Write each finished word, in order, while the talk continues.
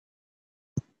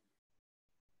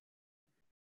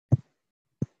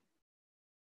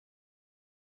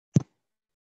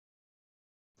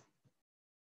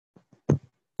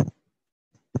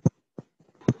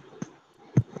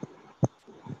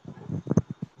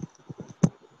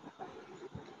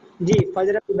জি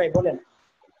ফয়জুর রহমান ভাই বলেন।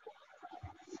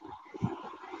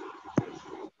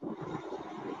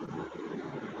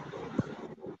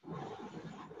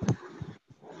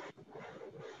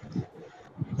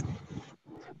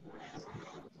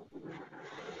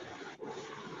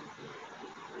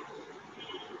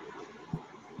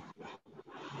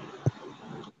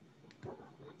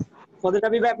 ফয়জুর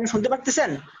রহমান ভাই আপনি শুনতে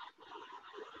পারতেছেন?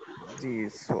 জি,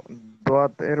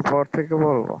 দোয়াত এর পর থেকে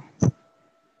বলবো।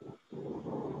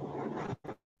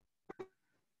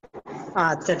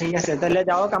 আচ্ছা ঠিক আছে, তাহলে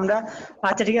যাও হোক আমরা।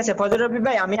 আচ্ছা ঠিক আছে ফজল রবি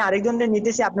ভাই, আমি আরেকজনের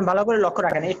নিতেছি, আপনি ভালো করে লক্ষ্য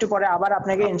রাখেন, একটু পরে আবার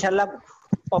আপনাকে ইনশাল্লাহ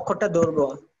অক্ষরটা ধরবো।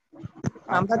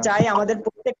 আমরা আচ্ছা চাই আচ্ছা। আমাদের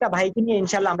প্রত্যেকটা ভাইকে নিয়ে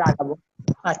ইনশাল্লাহ আমরা আগাবো।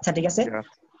 আচ্ছা ঠিক আছে। জি,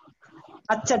 আচ্ছা।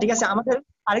 আচ্ছা ঠিক আছে, আমাদের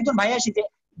আরেকজন ভাই আসি, যে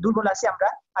দুর্বল আছি আমরা,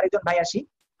 আরেকজন ভাই আসি।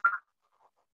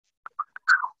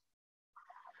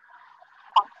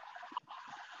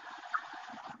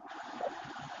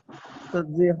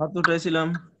 জি, হাত উঠাইছিলাম।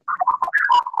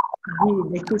 জি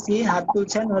দেখতেছি হাত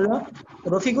তুলছেন, হলো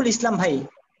রফিকুল ইসলাম ভাই।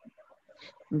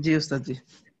 জি ওস্তাদ জি।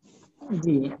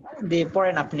 জি, দিয়ে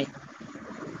পড়েন আপনি।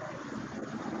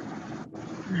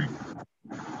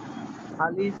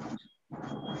 আলিফ,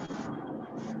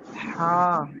 হা,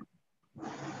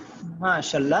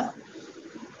 মাশাআল্লাহ।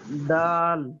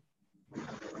 দাল,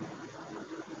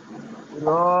 র,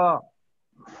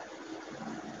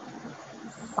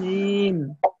 সিন,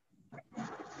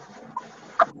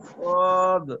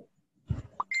 صاد،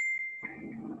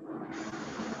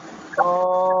 ط،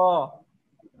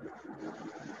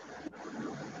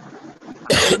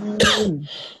 عين،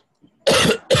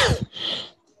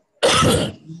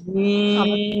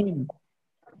 আমাদের ميم،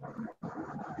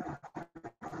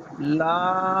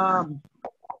 লাম,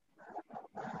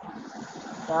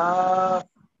 কাফ,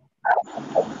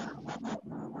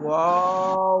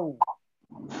 ওয়াও,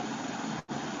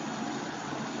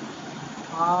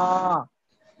 হা,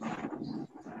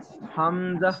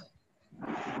 হামজা,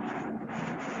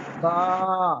 বা,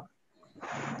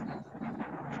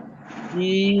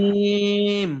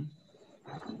 জিম,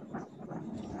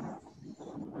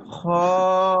 খ,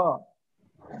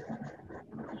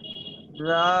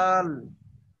 জাল,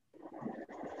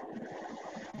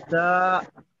 দা,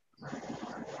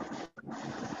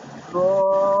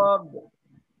 ضاد،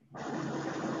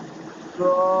 ظ،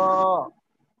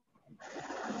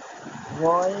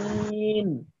 غين،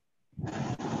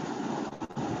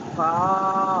 ফা,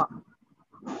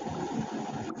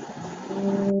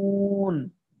 নুন,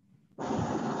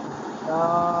 তা,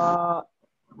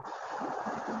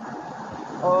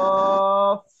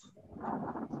 قاف،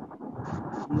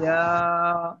 ইয়া,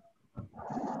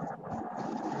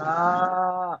 হা,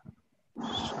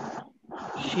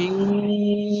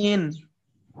 শিন।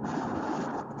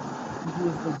 জি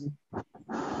ওস্তাদ জি।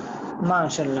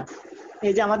 মাশাআল্লাহ।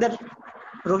 এই যে আমাদের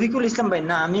রফিকুল ইসলাম ভাই,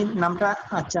 না আমি নামটা,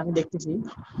 আচ্ছা আমি দেখতেছি।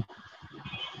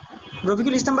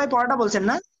 রফিকুল ইসলাম ভাই পড়াটা বলছেন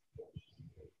না?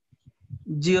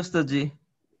 জি ওস্তাদ জি।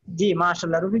 জি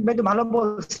মাশাআল্লাহ, রফিক ভাই তো ভালো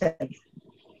বলছেন।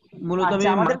 মূলত আচ্ছা আমি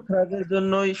আমাদের, মাখরাজের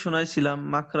জন্যই শোনাইছিলাম,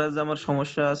 মাখরাজ আমার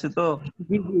সমস্যা আছে তো।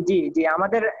 জি জি জি জি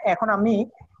আমাদের, এখন আমি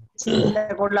চিন্তা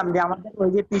করলাম যে আমাদের ওই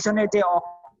যে পিছনে যে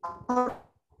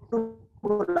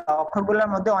অক্ষরগুলোর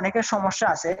মধ্যে অনেকের সমস্যা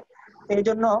আছে, এই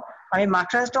জন্য আমি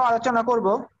মাখরাজটাও আলোচনা করব।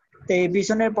 তো এই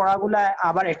পিছনের পড়াগুলা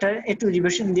আবার একটা একটু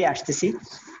রিভিশন দিয়ে আসতেছি।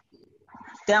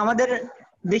 তো আমাদের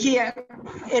দেখি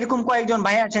এরকম কয়েকজন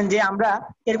ভাই আছেন, যে আমরা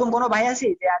এরকম কোনো ভাই আছি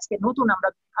যে আজকে নতুন আমরা,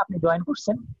 আপনি জয়েন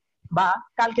করছেন, বা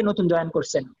কালকে নতুন জয়েন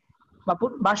করছেন,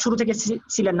 বা শুরু থেকে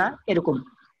ছিলেন না, এরকম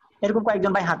এরকম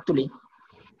কয়েকজন ভাই হাত তুলি।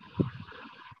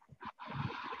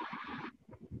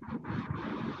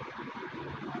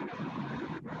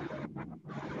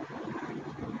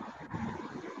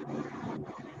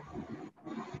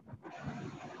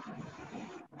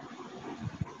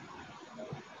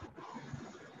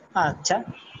 আচ্ছা,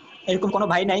 এরকম কোনো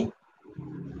ভাই নাই।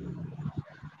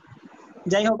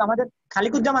 যাই হোক, আমাদের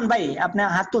খালিকুজ্জামান ভাই আপনি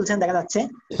হাত তুলছেন দেখা যাচ্ছে।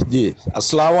 জি,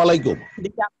 আসসালামু আলাইকুম।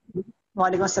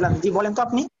 ওয়ালাইকুম আসসালাম, জি বলেন তো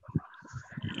আপনি।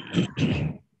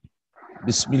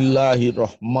 বিসমিল্লাহির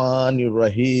রহমানির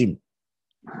রহিম।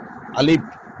 আলিফ,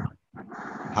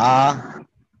 হা,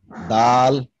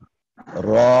 দাল,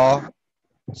 র,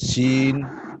 সিন,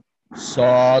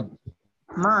 সদ,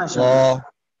 ত, মাশাআল্লাহ।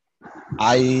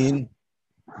 আইন,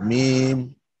 মিম,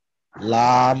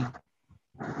 লাম,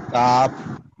 কাফ,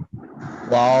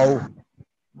 ওয়াও,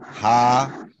 হা,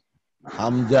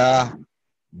 হামজা,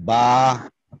 বা,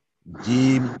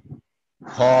 জিম,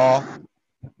 খ,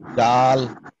 ডাল,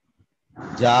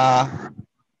 জা,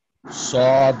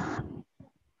 সদ,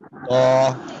 ত,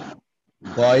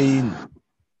 গইন,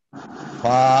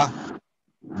 ফা,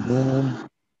 নুন,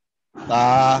 তা,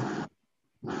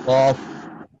 কফ,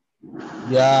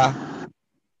 ইয়া,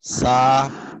 সা,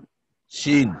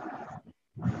 শিন।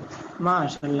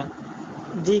 মাশাআল্লাহ।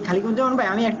 জি খালিকুজ্জামান ভাই,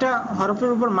 আমি একটা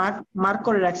হরফের উপর মার্ক মার্ক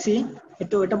করে রাখছি,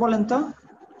 একটু এটা বলেন তো।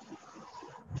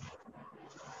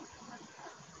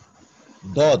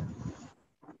 দদ।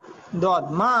 দদ।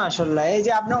 মাশাআল্লাহ, এই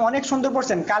যে আপনি অনেক সুন্দর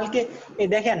পড়ছেন কালকে। এই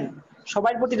দেখেন,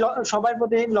 সবার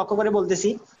প্রতি লক্ষ্য করে বলতেছি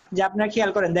যে আপনারা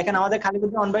খেয়াল করেন, দেখেন আমাদের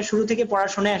খালিকুজ্জামান ভাই শুরু থেকে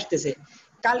পড়াশোনায় আসতেছে।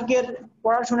 কালকের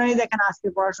পড়াশোনায় দেখেন, আজকে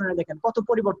পড়াশোনায় দেখেন কত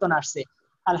পরিবর্তন আসছে।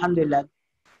 আলহামদুলিল্লাহ,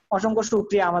 অসংখ্য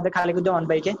শুকরিয়া আমাদের খালিকুজ্জামান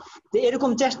ভাইকে। যে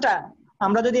এরকম চেষ্টা,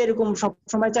 আমরা যদি এরকম সব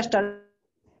সময় চেষ্টা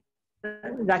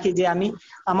রাখি যে আমি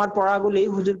আমার পড়াগুলি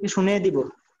হুজুরকে শুনিয়ে দিব,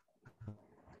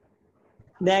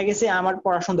 দেখা গেছে আমার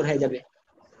পড়া সুন্দর হয়ে যাবে।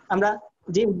 আমরা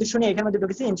যে উদ্দেশ্য নিয়ে এখানে মধ্যে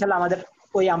ঢুকেছি, ইনশাল্লাহ আমাদের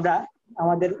আমরা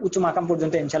আমাদের উচ্চ মাকাম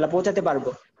পর্যন্ত ইনশাল্লাহ পৌঁছাতে পারবো।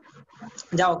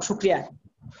 যাও, শুক্রিয়া।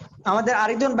 আমাদের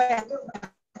আরেকজন ভাই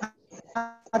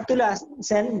হাত তুলে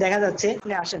আসছেন দেখা যাচ্ছে,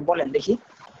 আপনি আসেন, বলেন দেখি।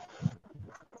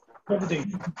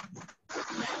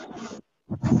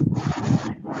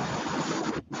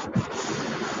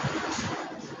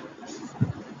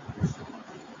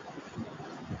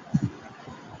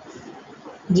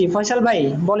 জি ফয়সাল ভাই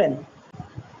বলেন।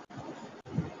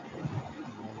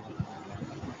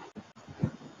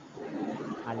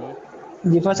 বিসমিল্লাহির রহমানির রহিম। আলিফ।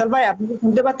 জি ফয়সাল ভাই, আপনি কি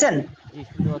শুনতে পাচ্ছেন? জি,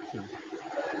 শুনতে পাচ্ছি।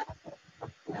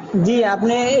 জি,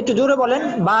 আপনি একটু জোরে বলেন,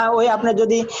 বা ওই আপনার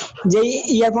যদি যে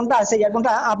ইয়ারফোনটা আছে,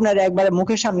 ইয়ারফোনটা আপনার একবারে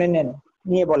মুখের সামনে নেন,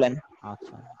 নিয়ে বলেন।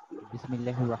 আচ্ছা।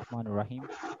 বিসমিল্লাহির রহমানির রহিম।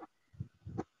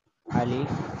 আলিফ,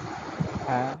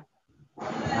 হা,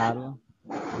 দাল,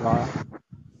 র,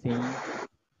 সিন,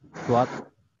 সাদ,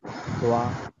 তোয়া,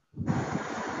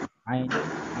 আইন,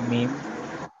 মিম,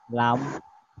 লাম,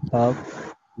 কাফ,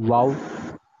 ওয়াও,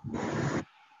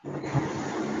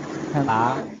 তা,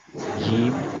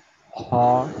 জিম, হ,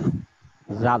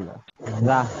 জাল,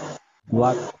 জা,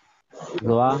 ওয়াত,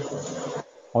 জোয়া,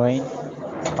 আইন,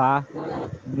 ফা,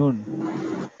 নুন,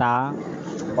 তা,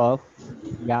 কফ,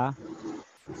 ইয়া,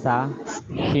 সা,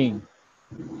 শিন।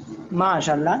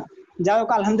 মাশাআল্লাহ। যাই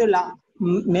হোক, আলহামদুলিল্লাহ।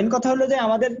 মেন কথা হলো যে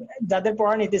আমাদের যাদের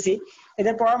পড়া নিতেছি,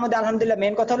 এদের পড়ার মধ্যে আলহামদুলিল্লাহ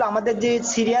মেন কথা হলো আমাদের যে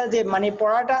সিরিয়াল, যে মানে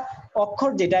পড়াটা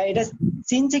অক্ষর যেটা, এটা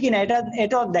চিনছে কিনা,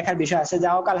 এটাও দেখার বিষয় আছে।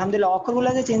 যাই হোক আলহামদুলিল্লাহ, অক্ষরগুলো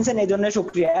যে চিনছেন এই জন্য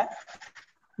শুকরিয়া।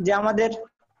 যে আমাদের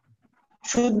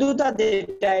শুদ্ধতা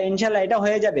যেটা ইনশাল্লাহ এটা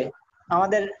হয়ে যাবে।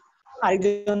 আমাদের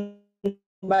আরেকজন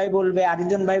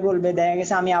আরেকজন ভাই বলবে, দেখা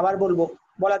গেছে আমি আবার বলবো,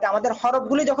 বলাতে আমাদের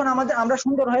হরফগুলি যখন আমরা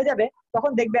সুন্দর হয়ে যাবে,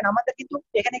 তখন দেখবেন আমাদের কিন্তু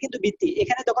এখানে কিন্তু বৃত্তি,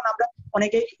 এখানে তখন আমরা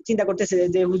অনেকে চিন্তা করতেছে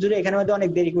যে হুজুরে এখানে মধ্যে অনেক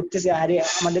দেরি করতেছে, আরে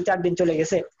আমাদের 4 দিন চলে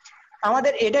গেছে।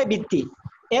 আমাদের এটাই বৃত্তি।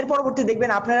 এর পরবর্তী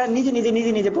দেখবেন আপনারা নিজে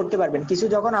নিজে পড়তে পারবেন। কিছু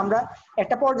যখন আমরা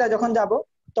একটা পর্যায়ে যখন যাব,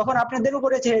 তখন আপনাদের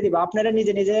উপরে ছেড়ে দিব, আপনারা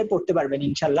নিজে নিজে পড়তে পারবেন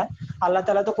ইনশাল্লাহ। আল্লাহ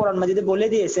তাআলা তো কোরআন মাজিদে বলে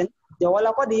দিয়েছেন যে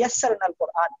ওয়ালাকাদ ইয়াসসারনাল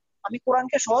কোরআন, আমি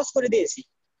কোরআনকে সহজ করে দিয়েছি।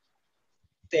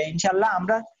 তো ইনশাল্লাহ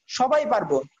আমরা সবাই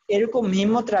পারবো, এরকম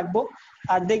হিম্মত রাখবো।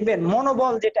 আর দেখবেন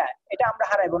মনোবল যেটা, এটা আমরা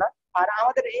হারাইবো না। আর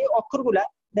আমাদের এই অক্ষরগুলা,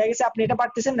 দেখা গেছে আপনি এটা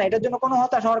পারতেছেন না, এটার জন্য কোনো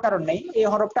হতাশ হওয়ার কারণ নেই। এই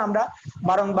হরফটা আমরা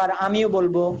বারংবার আমিও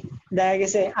বলবো, দেখা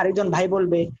গেছে আরেকজন ভাই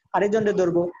বলবে, আরেকজনকে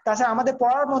ধরবো। তাছাড়া আমাদের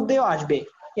পড়ার মধ্যেও আসবে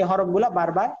এই হরফগুলা,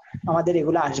 বারবার আমাদের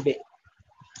এগুলা আসবে।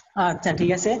 আচ্ছা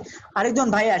ঠিক আছে, আরেকজন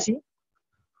ভাই আসি।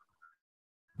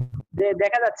 যে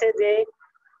দেখা যাচ্ছে যে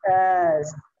আহ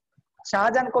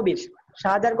শাহজাহান কবির,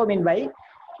 শাহজাহান কবির ভাই।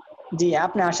 জি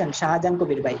আপনি আসেন শাহজাহান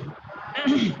কবির ভাই।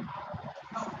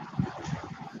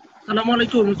 আসসালামু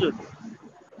আলাইকুম হুজুর।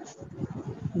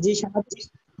 জি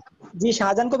জি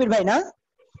শাহজাহান কবির ভাই না?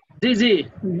 জি জি।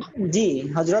 জি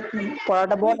হযরত,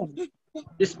 পড়াটা বলেন।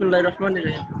 বিসমিল্লাহির রহমানির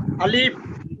রহিম। আলিফ,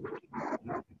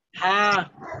 হা,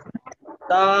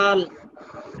 দাল,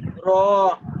 র,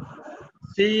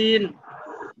 সিন,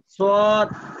 সাদ,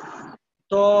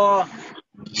 ত,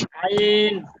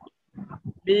 আইন,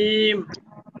 মিম,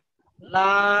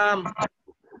 লাম,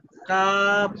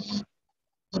 কাফ,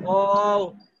 ওয়াও,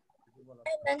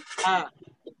 হা,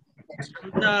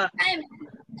 হামজা,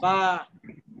 বা,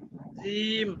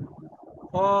 জিম,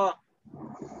 হ,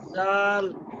 জাল,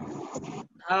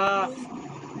 হা,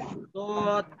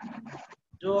 দদ,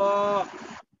 জ,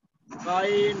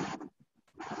 গাইন,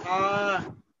 হা,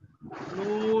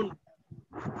 নুন,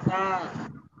 তা,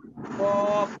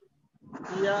 কফ,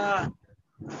 ইয়া,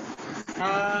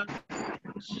 হা,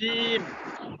 শিন।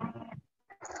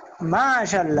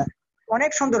 মাশাআল্লাহ,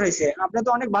 অনেক সুন্দর হয়েছে, আপনি তো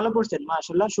অনেক ভালো পড়ছেন,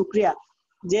 মাশাআল্লাহ, শুকরিয়া।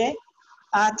 যে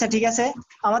আচ্ছা ঠিক আছে,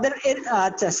 আমাদের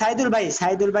আচ্ছা সাইদুল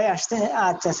ভাই আসছে।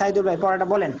 আচ্ছা সাইদুল ভাই, পড়াটা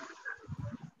বলেন।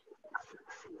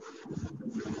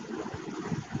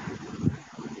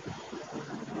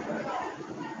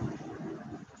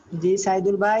 জি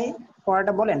সাইদুল ভাই,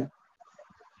 পড়াটা বলেন।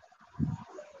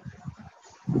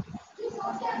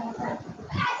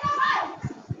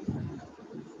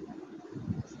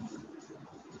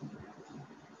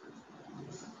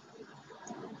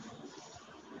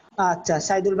 আচ্ছা,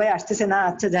 সাইদুল ভাই আসতেছে না।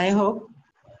 আচ্ছা, যাই হোক,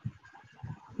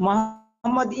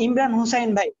 মোহাম্মদ ইমরান হুসাইন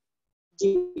ভাই, জি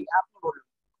আপনি বলুন।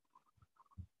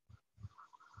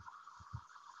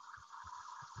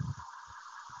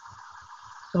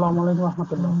 আসসালামু আলাইকুম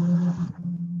রহমতুল্লাহ।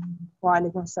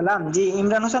 ওয়ালাইকুম আসসালাম। জি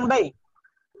ইমরান হোসেন ভাই।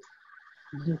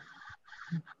 জি,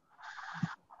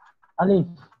 আলিফ,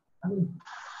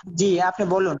 জি আপনি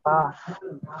বলুন। বা,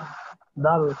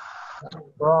 দাল,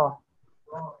 র,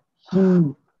 শিন,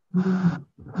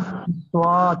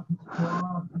 সোয়াদ,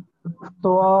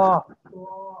 তোয়া,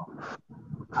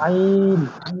 আইন,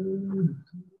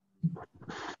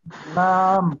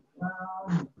 লাম,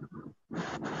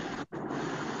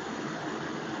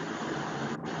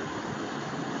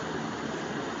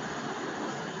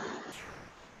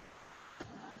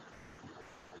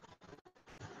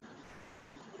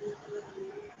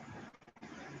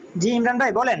 জি ইমরান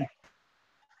ভাই বলেন।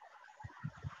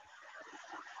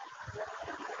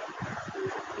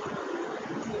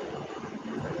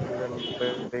 ইমরান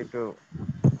ভাই তো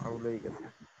আউলেই গেছে।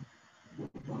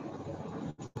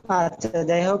 আচ্ছা,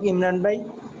 যাই হোক ইমরান ভাই,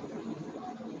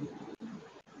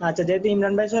 আচ্ছা যেহেতু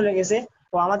ইমরান ভাই চলে গেছে,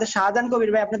 তো আমাদের শাহজাহান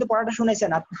কবির ভাই, আপনি তো পড়াটা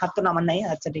শুনেছেন, হাত তো নামান নাই।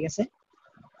 আচ্ছা ঠিক আছে।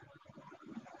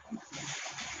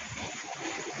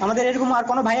 আমাদের এরকম আর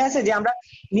কোনো ভাই আছে যে আমরা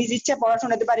নিজ ইচ্ছে পড়া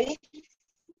শোনাতে পারি?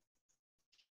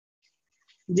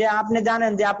 যে আপনি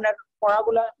জানেন যে আপনার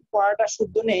পড়াটা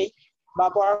শুদ্ধ নেই, বা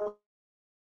পড়ার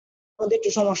মধ্যে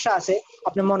একটু সমস্যা আছে,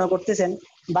 আপনি মনে করতেছেন,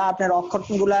 বা আপনার অক্ষর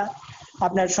গুলা,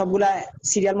 আপনার সবগুলা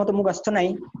সিরিয়াল মতো মুখস্থ নাই,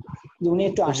 যে উনি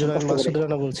একটু আসেন হুজুর, আমি কষ্ট করে। মাসুদ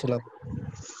রানা বলছিলাম।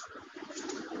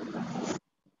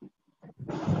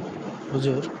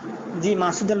 হুজুর, জি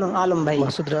মাসুদ আলম ভাই।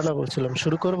 মাসুদ রানা বলছিলাম।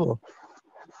 শুরু করব?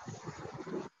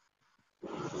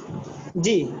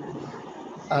 জি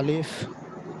আলিফ,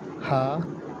 হা,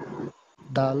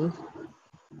 দাল,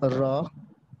 র,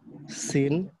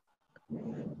 সিন,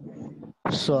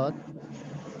 সাদ,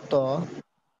 ত,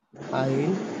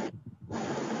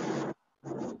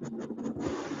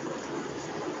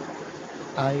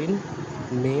 আইন,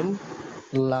 মিম,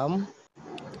 লাম,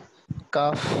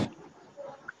 কাফ,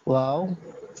 ওয়াও,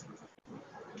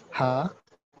 হা,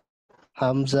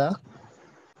 হামজা,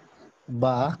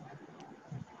 বা,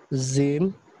 জিম,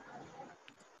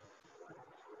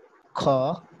 খ,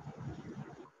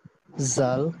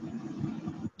 জাল,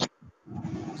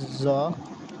 জ,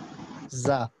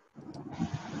 জা,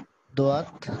 দোয়াত,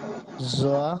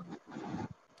 জোয়া,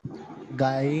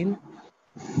 গাইন,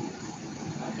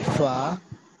 ফা,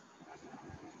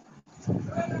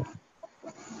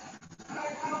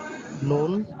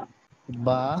 নুন,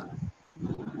 বা,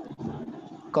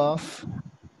 কফ,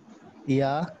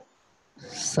 ইয়া,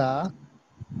 সা,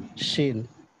 শিন।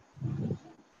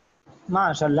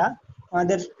 মাশাআল্লাহ,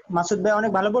 আমাদের মাসুদ ভাই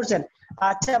অনেক ভালো পড়ছেন।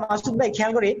 আচ্ছা মাসুদ ভাই,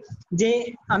 খেয়াল করি যে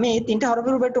আমি 3টা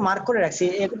হরফের উপর একটু মার্ক করে রাখছি,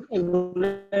 এগুলো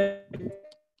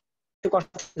একটু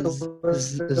কষ্ট করে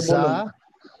জা, বলুন।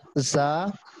 জা,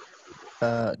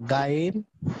 গাইন,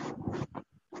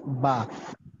 বা,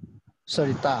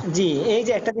 সরি, তা। জি, এই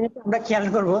যে একটা জিনিস আমরা খেয়াল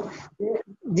করবো,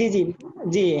 জি জি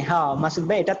জি, হ্যাঁ মাসুদ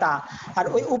ভাই, এটা তা। আর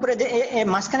ওই উপরে যে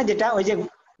মাঝখানে যেটা, ওই যে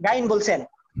গাইন বলছেন,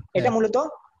 এটা হ্যাঁ, মূলত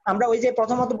আমরা ওই যে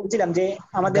প্রথমত বলছিলাম যে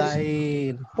আমাদের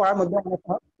গাইন। পড়ার মধ্যে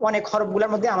অনেক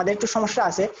হরফগুলোর মধ্যে আমাদের একটু সমস্যা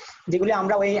আছে, যেগুলি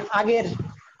আমরা ওই আগের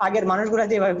আগের মানুষগুলা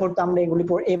যেভাবে পড়তো আমরা এগুলি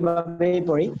এইভাবেই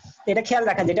পড়ি। এটা খেয়াল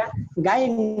রাখা, যেটা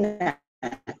গাইন না,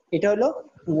 এটা হলো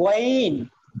ওয়াইন,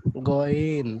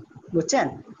 গইন। বুঝছেন?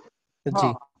 জি,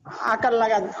 হ্যাঁ,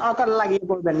 আকার লাগিয়ে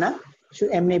পড়বেন না,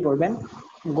 এমনি পড়বেন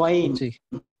গইন। জি,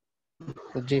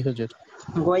 জি হুজুর।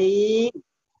 গইন।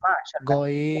 মাশাআল্লাহ,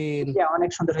 গইন। অনেক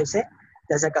সুন্দর হয়েছে,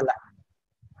 জাযাকাল্লাহ।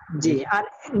 জি, জি, আর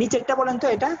নিচেরটা বলেন তো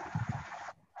এটা।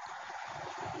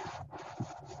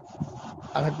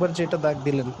 আরেকবার যেটা দাগ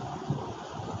দিলেন।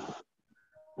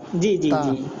 জি জি তা,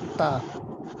 জি তা।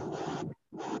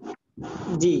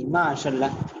 জি,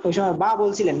 মাশাআল্লাহ। ওই সময় বা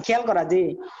বলছিলেন, খেয়াল করা যে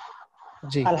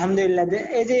জি, আলহামদুলিল্লাহ,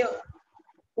 এই যে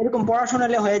এরকম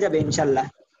পড়াশোনালে হয়ে যাবে ইনশাল্লাহ।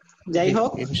 যাই জি,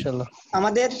 হোক, ইনশাল্লাহ।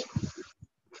 আমাদের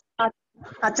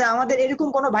আচ্ছা, আমাদের এরকম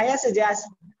কোন ভাই আছে যে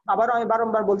আবারও আমি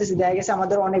বারংবার বলতেছি, দেখা গেছে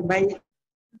আমাদের অনেক ভাই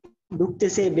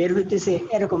ঢুকতেছে বের হইতেছে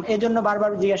এরকম, এজন্য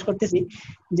বারবার জিজ্ঞাসা করতেছি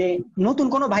যে নতুন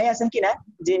কোনো ভাই আছেন কিনা,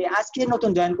 যে আজকে নতুন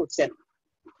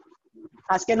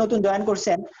জয়েন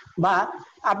করছেন, বা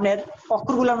আপনার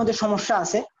অক্ষরগুলোর মধ্যে সমস্যা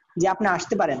আছে, যে আপনি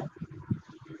আসতে পারেন।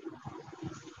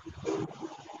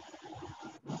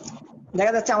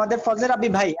 দেখা যাচ্ছে আমাদের ফজলে রাব্বি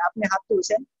ভাই, আপনি হাত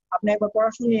তুলছেন, আপনি একবার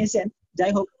পড়াশোনা নিয়েছেন,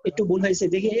 যাই হোক একটু ভুল হয়েছে,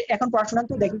 দেখি এখন পড়াশোনা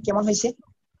তো দেখি কেমন হয়েছে।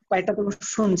 কয়েকটা তো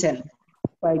শুনছেন,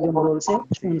 কয়েকজন বলছে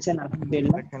শুনছেন,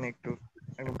 আলহামদুলিল্লাহ। এখানে একটু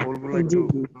ভুলগুলো জি একটু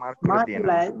জি, মার্ক করে দিয়েন।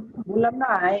 মাশাআল্লাহ, বললাম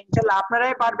না ইনশাআল্লাহ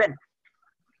আপনারাই পারবেন।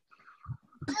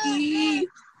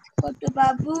 কত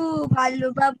বাবু, ভালো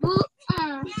বাবু।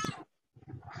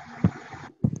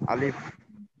 আলিফ,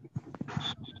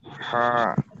 হা,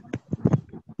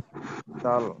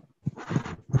 দাল,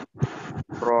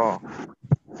 র,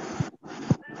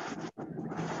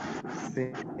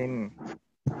 সিন,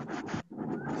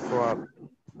 সাদ,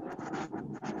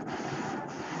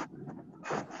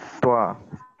 তোয়া,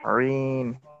 রিন,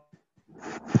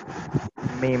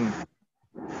 মিম,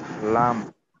 লাম,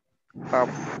 কাফ,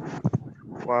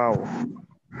 ওয়াও,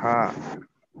 হা,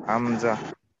 হামজা,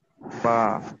 বা,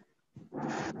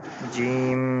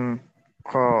 জিম,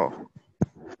 খ,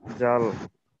 জাল,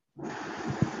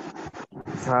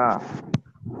 ঝা,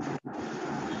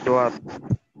 দোয়াত,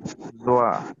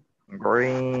 জোয়া,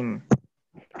 গ্রিন,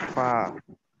 ফা,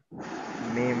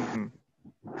 মিম,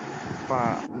 ফা,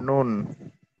 নুন,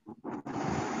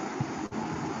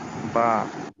 বা,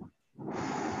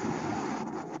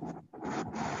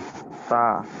 তা,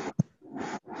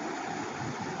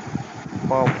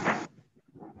 কফ,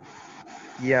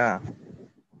 ইয়া,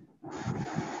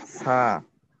 সা,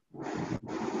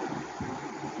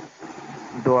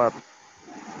 দোয়াত।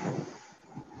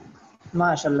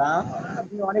 মাশাআল্লাহ,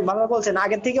 আপনি অনেক ভালো বলছেন,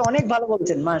 আগের থেকে অনেক ভালো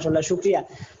বলছেন, মাশাআল্লাহ, শুকরিয়া।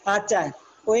 আচ্ছা,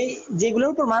 ওই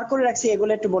যেগুলোর উপর মার্ক করে রাখছি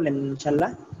এগুলো একটু বলেন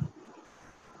ইনশাআল্লাহ,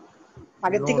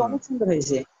 আগের থেকে নুন, অনেক সুন্দর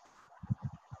হয়েছে।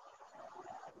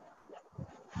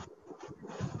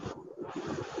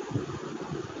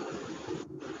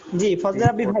 জি, ফজলে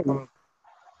রাব্বি ভাই। প্রথম,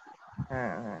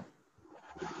 হ্যাঁ হ্যাঁ,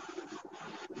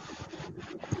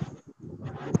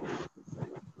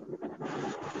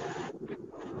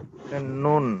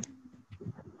 নুন,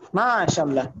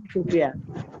 মাশাআল্লাহ, শুকরিয়া।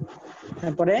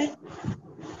 তারপরে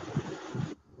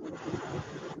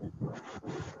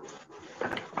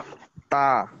তা,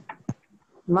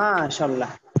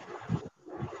 মাশাআল্লাহ,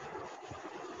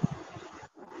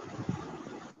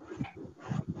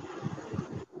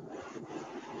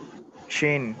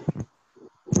 শিন,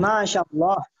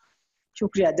 মাশাআল্লাহ,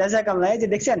 শুকরিয়া, জাযাকাল্লাহ। এই যে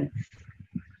দেখছেন,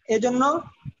 এজন্য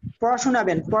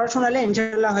পড়াশোনাবেন, পড়াশোনালে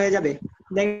ইনশাআল্লাহ হয়ে যাবে।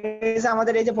 দেখেছে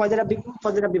আমাদের এই যে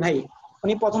ফজলে রাব্বি ভাই,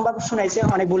 উনি প্রথমবার শুনাইছে,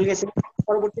 অনেক ভুল গেছে,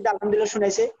 পরবর্তীতে আলহামদুলিল্লাহ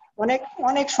শুনাইছে, অনেক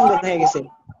অনেক সুন্দর হয়ে গেছে।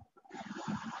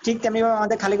 ঠিক তেমনি ভাবে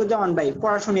আমাদের খালিকুজ্জামান ভাই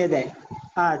পড়া শুনিয়ে দেয়।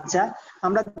 আচ্ছা,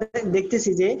 আমরা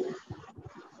দেখতেছি যে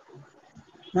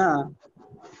হ্যাঁ,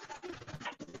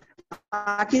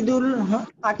 আকিদুল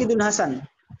আকিদুল হাসান,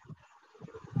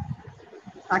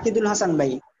 আকিদুল হাসান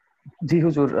ভাই। জি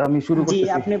হুজুর, আমি শুরু জি, করতেছি।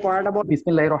 আপনি পড়াটা বল।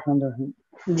 বিসমিল্লাহির রহমানির রহিম।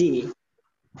 জি,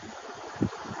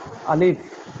 আলিফ,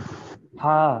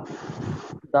 হা,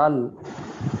 দাল,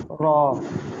 র,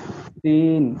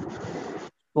 সিন,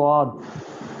 সাদ,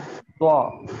 তা,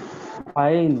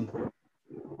 আইন,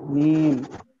 মিম,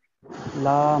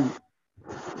 লাম,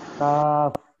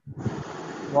 কাফ,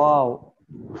 ওয়াও,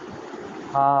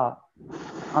 হা,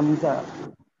 হামজা,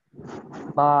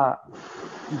 বা,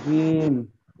 জিম,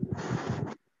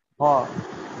 হ,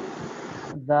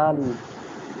 দাল,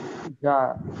 জা,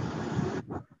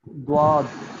 দাদ,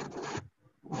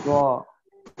 দ,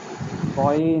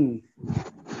 গইন,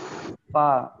 ফা,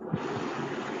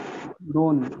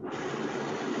 নুন,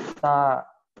 তা,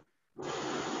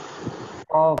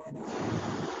 কফ,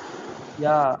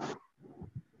 ইয়া,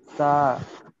 সা,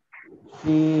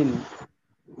 শিন।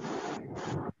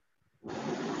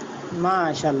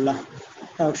 মাশাআল্লাহ,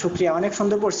 শুকরিয়া, অনেক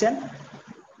সুন্দর পড়ছেন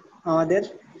আমাদের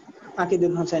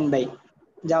আকিদুল হোসেন ভাই।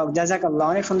 যাও, জাযাকাল্লাহ,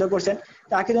 অনেক সুন্দর পড়ছেন।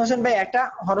 তো আকিদুল হোসেন ভাই, একটা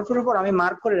হরফের উপর আমি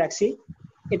মার্ক করে রাখছি,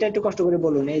 এটা একটু কষ্ট করে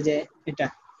বলুন। এই যে এটা,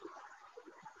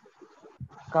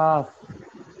 কাফ,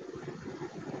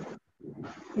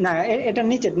 না এটা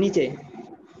নিচে নিচে।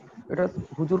 এটা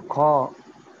হুজুর খ।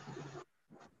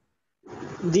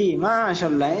 জি,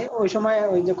 মাশাআল্লাহ, ওই সময়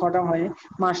ওই যে খটা হয়।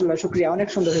 মাশাআল্লাহ, শুকরিয়া, অনেক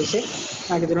সুন্দর হয়েছে।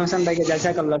 আকিদুল হোসেন ভাইকে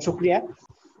জাযাকাল্লাহ, শুকরিয়া।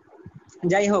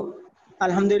 যাই হোক,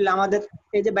 আলহামদুলিল্লাহ, আমাদের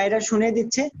এই যে বাইরে শুনে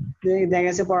দিচ্ছে, যে দেখা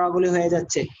গেছে পড়াগুলি হয়ে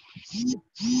যাচ্ছে,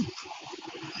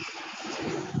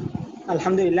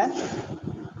 আলহামদুলিল্লাহ।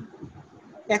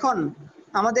 এখন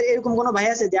আমাদের এরকম কোনো ভাই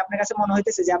আছে যে আপনার কাছে মনে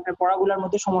হইতেছে যে আপনার পড়াগুলোর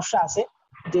মধ্যে সমস্যা আছে?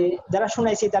 যে যারা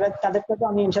শুনাইছি তাদেরকে তো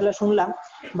আমি ইনশাল্লাহ শুনলাম,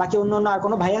 বাকি অন্য আর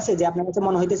কোনো ভাই আছে যে আপনার কাছে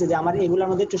মনে হইতেছে যে আমার এগুলোর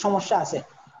মধ্যে একটু সমস্যা আছে?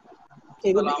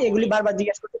 এগুলি বারবার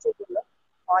জিজ্ঞেস করতেছি এই জন্য।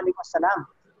 ওয়ালাইকুম আসসালাম।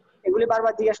 এগুলি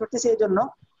বারবার জিজ্ঞেস করতেছি এই জন্য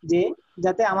যে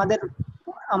যাতে আমাদের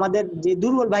আমাদের যে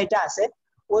দুর্বল ভাইটা আছে,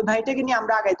 ওই ভাইটাকে নিয়ে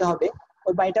আমরা আগাইতে হবে।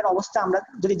 ওই ভাইটার অবস্থা আমরা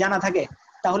যদি জানা থাকে,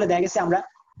 তাহলে দেখা গেছে আমরা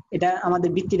এটা আমাদের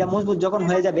ভিত্তিটা মজবুত যখন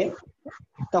হয়ে যাবে,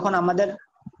 তখন আমাদের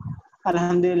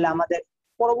আলহামদুলিল্লাহ আমাদের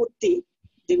পরবর্তী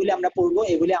যেগুলি আমরা পড়বো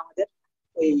এগুলি আমাদের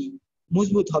ওই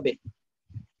মজবুত হবে।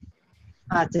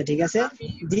 আচ্ছা ঠিক আছে।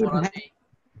 জি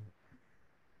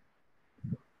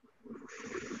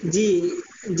জি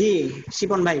জি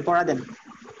শিপন ভাই পড়া দেন।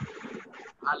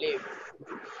 আলিফ,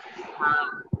 হা,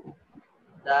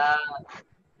 দাল,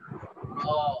 র,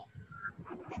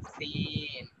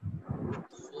 সিন,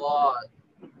 সাদ,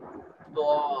 ত,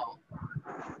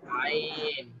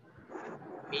 আইন,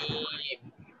 মিম,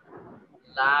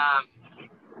 লাম,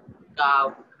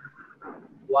 কাফ,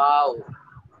 ওয়াও,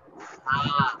 হা,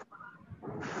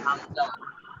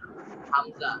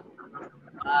 হামজা,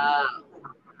 বা,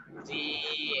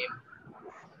 জিম,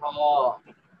 খ,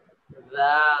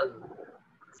 দাল,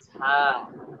 ঝা,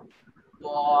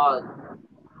 ضاد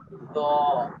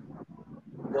ضاء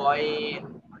غين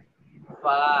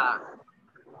فاء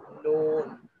نون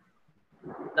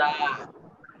تاء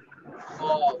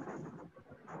قاف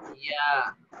ياء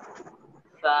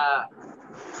ثاء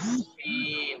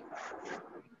سين।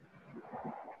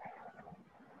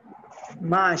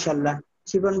 মাশাআল্লাহ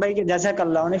শিপন ভাইকে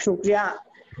জাযাকাল্লাহ, অনেক শুকরিয়া।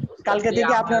 কালকে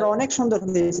থেকে আপনার অনেক সুন্দর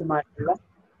হয়েছে মাশাআল্লাহ।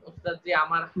 উস্তাদ জি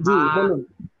আমার জি বলুন।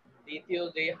 দ্বিতীয়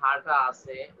যে হাটা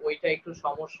আছে ওইটা একটু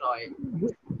সমস্যা হয়।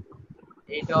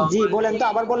 এটা জি বলেন তো,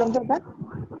 আবার বলেন তো এটা।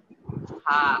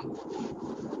 হ্যাঁ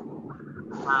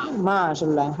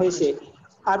মাশাআল্লাহ হয়েছে।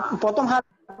 আর প্রথম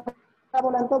হাটা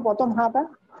বলেন তো, প্রথম হাটা।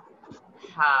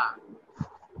 হ্যাঁ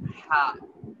হ্যাঁ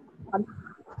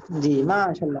জি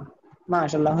মাশাআল্লাহ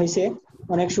মাশাআল্লাহ হয়েছে,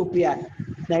 অনেক শুকরিয়া।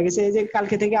 দেখা গেছে যে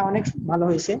কালকে থেকে অনেক ভালো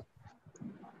হয়েছে।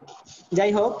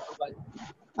 যাই হোক,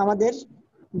 আমাদের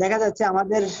দেখা যাচ্ছে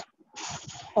আমাদের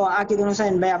আকিদুল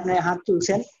হোসেন ভাই আপনি হাত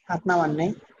তুলছেন, হাত নামান নাই।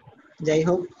 যাই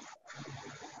হোক,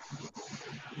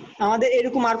 আমাদের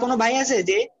এরকম আর কোনো ভাই আছে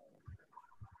যে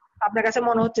আপনার কাছে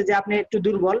মনে হচ্ছে যে আপনি একটু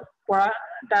দুর্বল,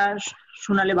 পড়াটা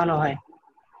শোনালে ভালো হয়?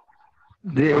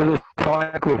 জি হুজুর, আসসালামু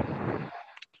আলাইকুম।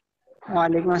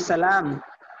 ওয়ালাইকুম আসসালাম।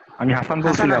 আমি হাসান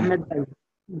বলছিলাম। আহমেদ ভাই।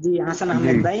 জি হাসান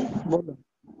আহমেদ ভাই বলুন।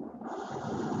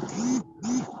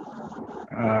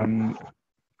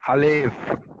 আলিফ,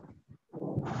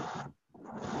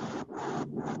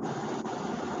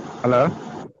 হ্যালো,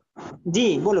 জি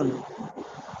বলুন।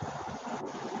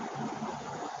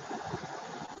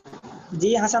 জি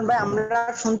হাসান ভাই আমরা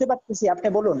শুনতে পাচ্ছি, আপনি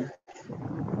বলুন।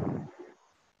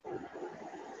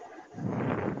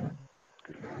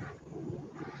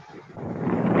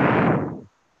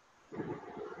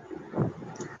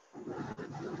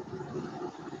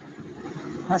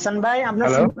 হাসান ভাই আমরা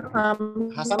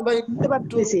হাসান ভাই শুনতে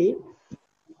পাচ্ছি।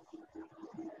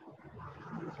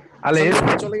 আলিফ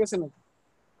চলে গেছেন।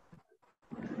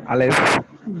 আলিফ,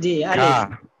 জি আলিফ,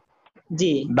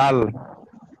 জি দাল,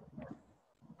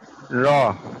 র,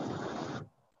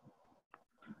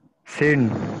 সিন,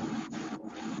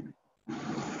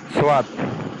 সাদ,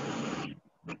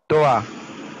 তোয়া,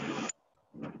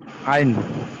 আইন,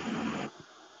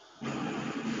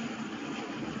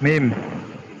 মিম,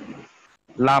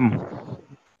 লাম,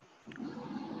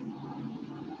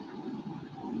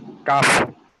 কাফ,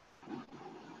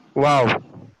 ওয়াও,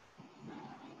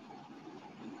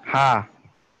 হা,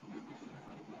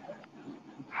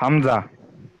 হামজা,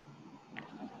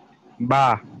 বা,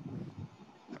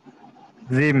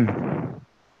 জিম,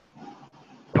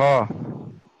 ঠ,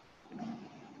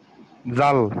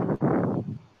 জাল,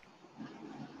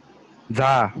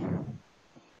 ঝা,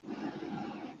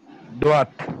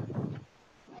 দোয়াত,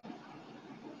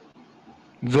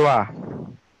 জোয়া,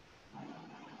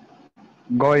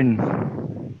 গইন,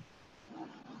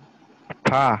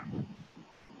 ফা,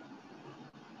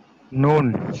 নুন,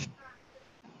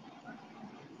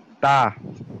 তা,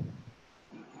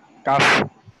 কাফ,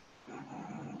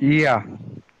 ইয়া,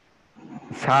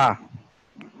 সা,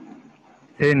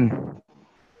 সিন।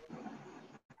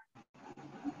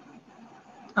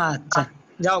 আচ্ছা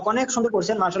যাও, অনেক সুন্দর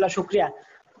করছেন মাশাআল্লাহ, শুকরিয়া।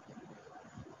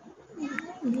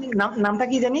 নামটা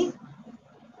কি জানি?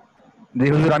 জি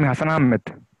হুজুর, আমি হাসান আহমেদ।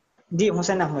 জি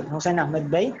হোসেন আহমেদ, হোসেন আহমেদ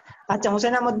ভাই। আচ্ছা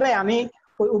হোসেন আহমেদ ভাই, আমি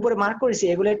ওই উপরে মার্ক করেছি,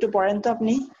 এগুলো একটু পড়েন তো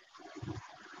আপনি।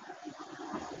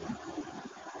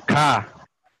 খা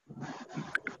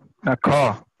না খ?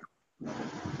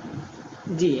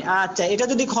 জি আচ্ছা, এটা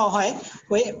যদি খ হয়,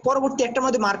 ওই পরবর্তী একটার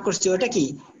মধ্যে মার্ক করছি, ওটা কি?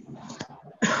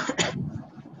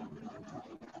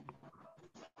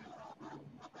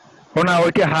 ও না,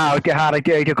 ওইটা হা, ওইটা হা,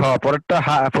 এইটা এইটা খ, পরেরটা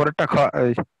হা, পরেরটা খ।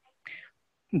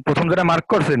 প্রথম যেটা মার্ক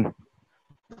করছেন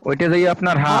ওইটা যাই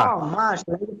আপনার হা।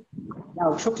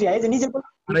 যাও শুকরিয়া, এই যে নিজের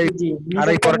জি আর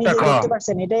এই নিজের পরেরটা নিজে খ। দেখতে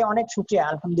পাচ্ছেন, এটাই অনেক শুকরিয়া,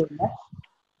 আলহামদুলিল্লাহ।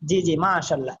 জি জি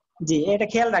মাশাআল্লাহ। জি এটা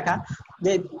খেয়াল রাখা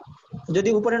যে যদি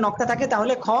উপরে নক্তা থাকে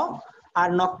তাহলে খ, আর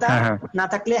নক্তা না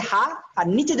থাকলে হা, আর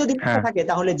নিচে যদি নক্তা থাকে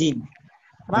তাহলে জিম।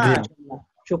 মাশাআল্লাহ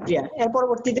শুকরিয়া। এর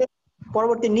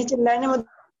পরবর্তী নিচের লাইনের মধ্যে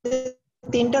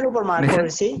তিনটার উপর মার্ক নিচে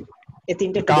করেছি, এই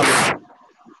তিনটা একটু কাফ, বলুন।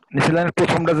 নিচের লাইনের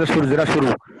প্রথমটা যে শুরু, যেটা শুরু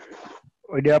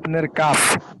ওইটা আপনার কাফ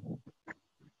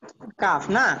কাফ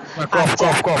না? না কফ আচ্ছা,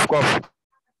 কফ কফ কফ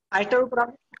আরেকটার উপর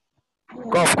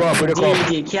কফ কফ ওইটা জি কফ।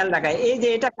 জি খেয়াল রাখায়, এই যে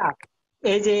এটা কাফ,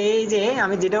 এই যে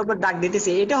আমি যেটার উপর দাগ দিতেছি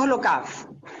এটা হলো কাফ,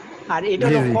 আর এটা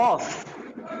জি হলো জি কফ,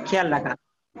 খেয়াল রাখা।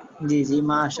 জি জি ও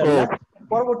মাশাআল্লাহ।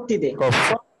 পরবর্তীতে কফ।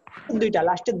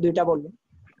 লাস্টের দুইটা বলবেন।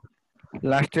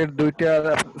 লাস্টের দুইটা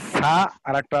সা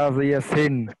আর একটা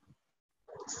সিন।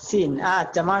 সিন,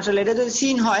 আচ্ছা মাশাআল্লাহ। এটা যদি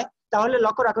সিন হয় তাহলে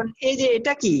লক্ষ্য রাখুন, এই যে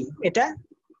এটা কি, এটা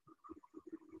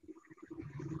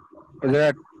ওটা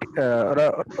ওটা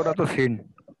ওটা তো সিন।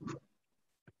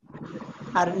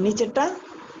 আর নিচেরটা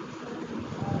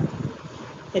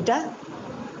এটা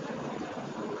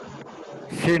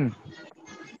সিন।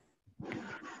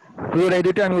 পুরো এই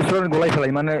দুইটা আমি উচ্চারণ গোলাই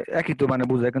ফেলাই, মানে একই তো, মানে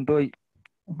বুঝায়, কিন্তু ওই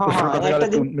হ্যাঁ উচ্চারণ হ্যাঁ, করতে গেলে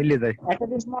একটু মিলিয়ে যায়। একটা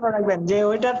জিনিস মনে রাখবেন যে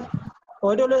ওইটা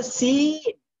হলো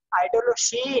সিন আর এটা হলো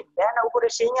শিন। দেখেন না উপরে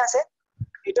শিন আছে,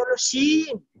 এটা হলো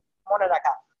শিন, মনে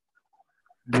রাখা।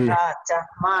 জি আচ্ছা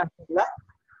মাশাআল্লাহ।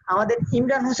 আমাদের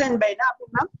ইমরান হোসেন ভাই না আপনার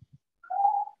নাম?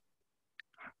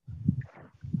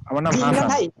 আমার নাম জি ইমরান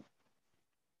হাসান। ভাই,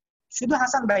 শুধু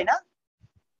হাসান ভাই না?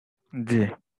 জি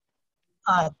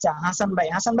আচ্ছা হাসান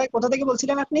ভাই কোথা থেকে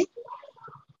বলছিলেন আপনি?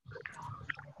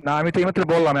 না, আমি তো এইমাত্র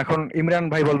বললাম, এখন ইমরান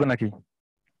ভাই বলবে নাকি?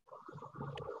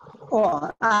 ও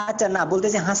আচ্ছা, না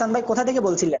বলতেছি হাসান ভাই কোথা থেকে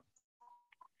বলছিলেন?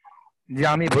 জি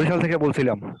আমি বরিশাল থেকে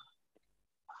বলছিলাম।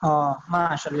 ও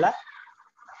মাশাআল্লাহ।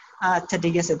 আচ্ছা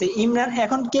ঠিক আছে, তো ইমরান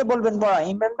এখন কে বলবেন পড়া,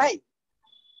 ইমরান ভাই?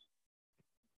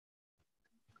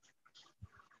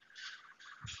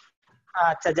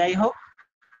 আচ্ছা যাই হোক,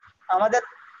 আমাদের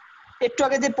একটু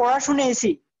আগে যে পড়া শুনেছি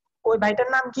ওই ভাইটার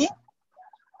নাম কি?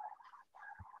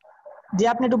 জি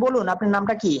আপনি একটু বলুন আপনার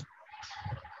নামটা কি?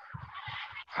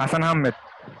 হাসান আহমেদ।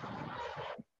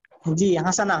 জি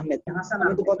হাসান আহমেদ।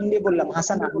 আমি তো প্রথম দিয়ে বললাম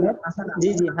হাসান আহমেদ। জি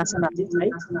জি হাসান আহমেদ ভাই।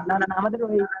 না না না, আমাদের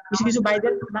ওই কিছু কিছু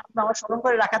ভাইদের নাম আমার স্মরণ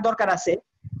করে রাখা দরকার আছে,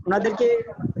 ওনাদেরকে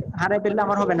হারাই ফেললে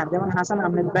আমার হবে না। যেমন হাসান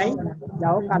আহমেদ ভাই,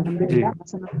 যাও জি আলহামদুলিল্লাহ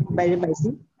হাসান আহমেদ বাইরে পাইছি।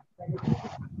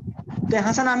 তো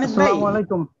হাসান আহমেদ ভাই, আসসালামু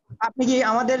আলাইকুম। আপনি কি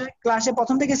আমাদের ক্লাসে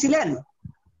প্রথম থেকে ছিলেন?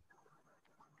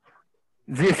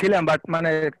 জি ছিলাম, বাট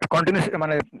মানে কন্টিনিউস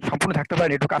মানে সম্পূর্ণ থাকতে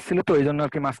পারিনি, একটু কাজ ছিল তো, এই জন্য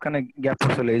আর কি মাঝখানে গ্যাপ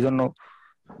পড়ছিল, এই জন্য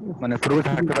মানে পুরোপুরি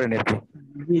থাকতে পারিনি আর কি।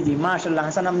 জি জি মাশাআল্লাহ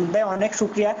হাসান আহমেদ ভাই, অনেক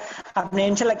শুকরিয়া। আপনি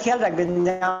ইনশাআল্লাহ খেয়াল রাখবেন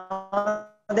যে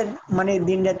আমাদের মানে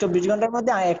দিন রাত 24 ঘন্টার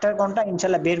মধ্যে একটা ঘন্টা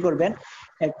ইনশাআল্লাহ বের করবেন।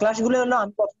 ক্লাসগুলো হলো,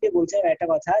 আমি প্রথমে বলছিলাম একটা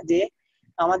কথা যে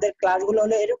আমাদের ক্লাসগুলো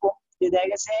হলো এরকম যে দেখা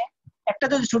গেছে একটা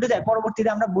যদি ছুটে যায় পরবর্তীতে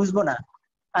আমরা বুঝবো না।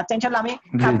 আচ্ছা ইনশাআল্লাহ আমি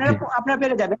জি জি আপনারা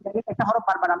পেরে যাবেন। দেখা গেছে একটা হরফ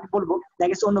বারবার আমি বলবো, দেখা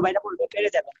গেছে অন্য ভাইরা বলবে, পেরে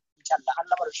যাবেন ইনশাআল্লাহ,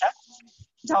 আল্লাহ ভরসা।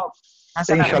 যাও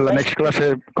হাসান আহমেদ ইনশাআল্লাহ ভাই। নেক্সট ক্লাসে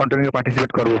কন্টিনিউ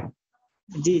পার্টিসিপেট করব।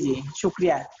 জি জি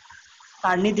শুকরিয়া।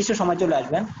 আর নির্দিষ্ট সময় চলে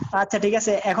আসবেন। আচ্ছা ঠিক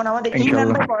আছে, এখন আমাদের ইমরান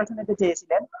ইনশাআল্লাহ। ভাই পড়া শোনাতে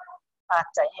চেয়েছিলেন।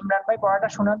 আচ্ছা ইমরান ভাই পড়াটা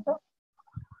শোনান তো।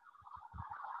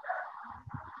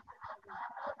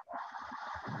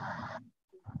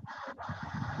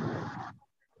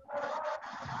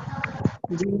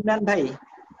 জি ইমরান ভাই।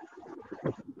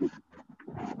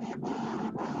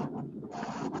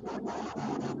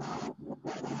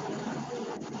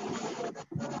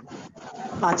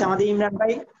 আচ্ছা আমাদের ইমরান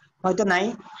ভাই হয়তো নাই।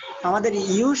 আমাদের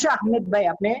ইউসা আহমেদ ভাই,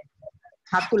 আপনি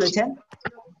হাত তুলেছেন।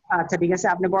 আচ্ছা ঠিক আছে,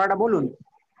 আপনি পড়াটা বলুন।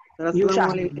 ইউসা আসসালামু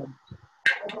আহমেদ আলাইকুম।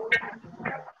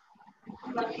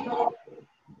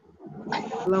 ভাই।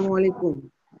 আসসালামু আলাইকুম।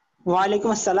 ওয়ালাইকুম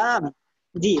আসসালাম।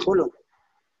 জি বলুন।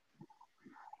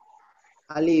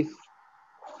 আলিফ,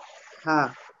 হা,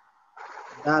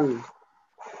 দাল,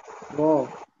 র,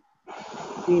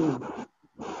 সিন,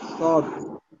 সদ,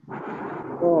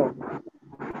 ত,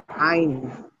 আইন,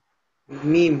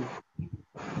 মিম,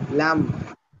 লাম,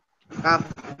 কাফ,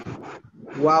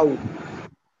 ওয়াও,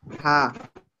 হা,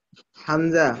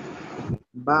 হামজা,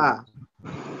 বা,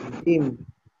 জিম,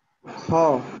 খ,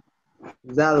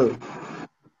 জাল,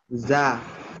 জা,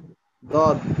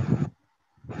 দদ,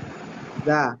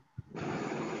 দা,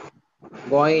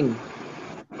 গইন,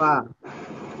 ফা,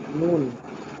 নুন,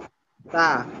 তা,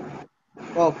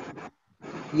 কফ,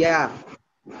 ইয়া,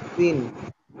 সিন,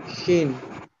 শিন।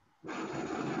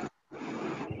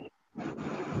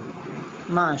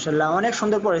 মাশাআল্লাহ অনেক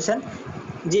সুন্দর পড়েছেন।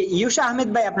 জি ইউসা আহমেদ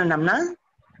ভাই আপনার নাম না?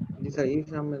 জি স্যার,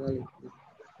 ইউসুফ আহমেদ আলী।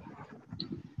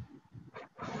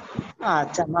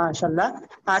 আচ্ছা মাশাআল্লাহ।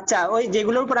 আচ্ছা ওই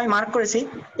যেগুলোর উপর আমি মার্ক করেছি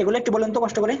এগুলো একটু বলুন তো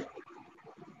কষ্ট করে।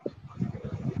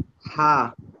 হা,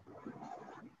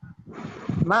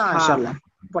 হা, মাশাআল্লাহ।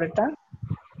 পরেরটা?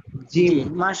 জিম, জি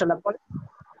মাশাআল্লাহ।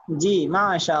 জি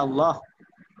মাশাআল্লাহ।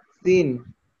 সিন,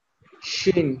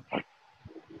 শিন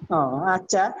ও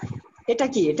আচ্ছা, এটা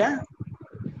কি? এটা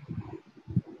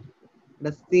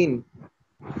সিন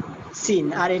সিন।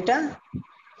 আর এটা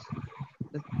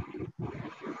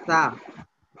সা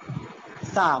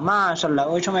সা। মাশাআল্লাহ,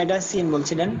 ওই সময় এটা সিন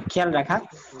বলছিলেন, খেয়াল রাখা।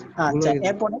 আচ্ছা,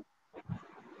 এরপরে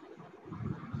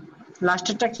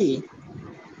লাস্টেরটা কি?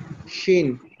 শিন।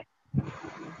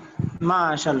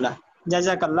 মাশাআল্লাহ,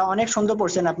 জাযাকাল্লাহ, অনেক সুন্দর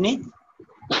পড়ছেন আপনি।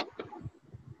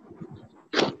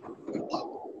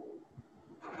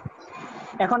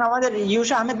 এখন আমাদের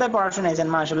ইউসা আহমেদ ভাই পড়া শোনাইছেন,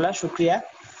 মাশাআল্লাহ, শুকরিয়া।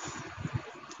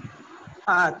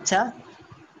 আচ্ছা,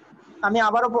 আমি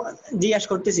আবারও জিজ্ঞাসা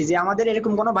করতেছি যে আমাদের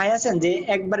এরকম কোনো ভাই আছেন যে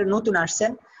একবারে নতুন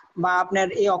আসছেন, বা আপনার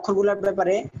এই অক্ষরগুলোর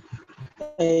ব্যাপারে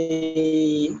এই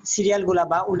সিরিয়াল গুলা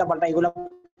বা উল্টাপাল্টা এগুলা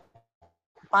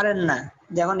পারেন না,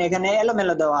 যেমন এখানে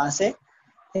এলোমেলো দেওয়া আছে,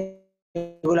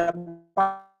 এগুলা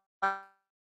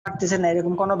পারতেছেন না,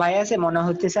 এরকম কোনো ভাই আছে মনে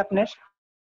হচ্ছে আপনার?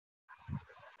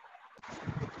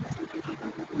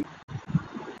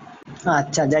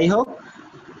 আচ্ছা, যাই হোক,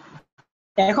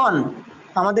 এখন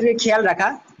আমাদেরকে খেয়াল রাখা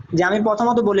যে আমি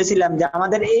প্রথমত বলেছিলাম যে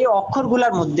আমাদের এই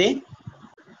অক্ষরগুলোর মধ্যে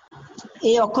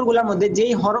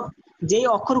যেই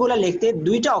অক্ষরগুলা লিখতে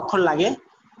দুইটা অক্ষর লাগে,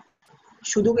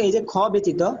 শুধু এই যে খ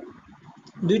ব্যতীত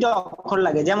দুইটা অক্ষর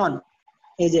লাগে, যেমন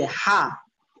এই যে হা,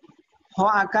 হ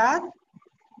আকার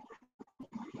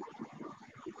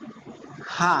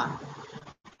হা,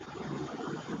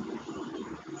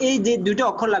 এই যে দুইটা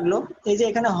অক্ষর লাগলো, এই যে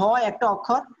এখানে হ একটা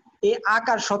অক্ষর, এই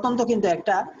আকার স্বতন্ত্র কিন্তু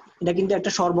একটা, এটা কিন্তু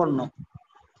একটা স্বরবর্ণ।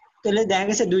 তাহলে দেখা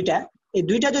গেছে দুইটা, এই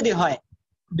দুইটা যদি হয়,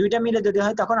 দুইটা মিলে যদি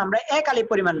হয়, তখন আমরা এক আলিফ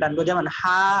পরিমাণ টানবো, যেমন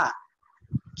হা,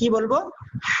 কি বলবো?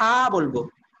 হা বলবো।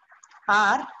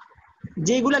 আর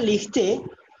যেগুলা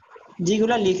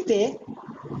লিখতে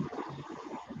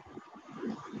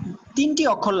তিনটি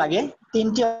অক্ষর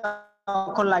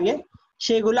লাগে,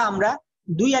 সেগুলো আমরা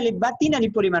 2 আলিফ বা 3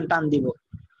 আলিফ পরিমাণ টান দিব।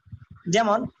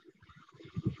 যেমন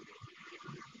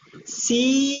সি,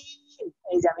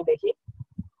 এই যে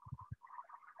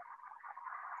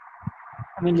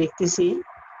আমি লিখতেছি,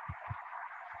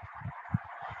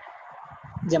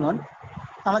 যেমন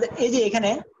আমাদের এই যে এখানে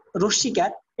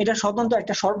রস্যিকার, এটা স্বতন্ত্র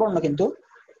একটা স্বরবর্ণ, কিন্তু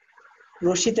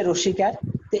রশ্মিতে রস্যিকার,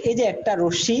 তো এই যে একটা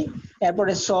রশ্মি,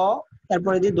 এরপরে স,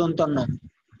 এরপরে যে দন্তন্য,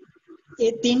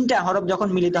 এই তিনটা হরফ যখন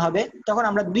মিলিত হবে, তখন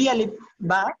আমরা 2 আলিফ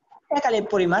বা 1 আলিফ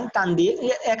পরিমাণ টান দিয়ে,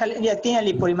 3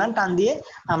 আলিফ পরিমাণ টান দিয়ে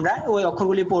আমরা ওই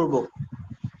অক্ষরগুলি পড়বো।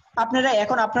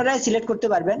 আপনারাই সিলেক্ট করতে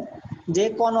পারবেন যে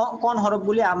কোন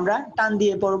হরফগুলি আমরা টান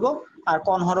দিয়ে পড়বো আর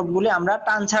কোন হরফগুলি আমরা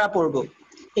টান ছাড়া পড়বো।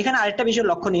 এখানে আরেকটা বিষয়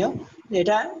লক্ষণীয়,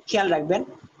 এটা খেয়াল রাখবেন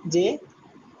যে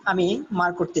আমি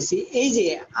মার্ক করতেছি, এই যে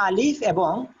আলিফ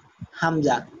এবং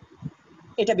হামজা,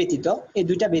 এটা ব্যতীত, এই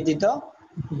দুইটা ব্যতীত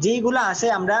যেগুলো আছে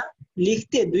আমরা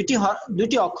লিখতে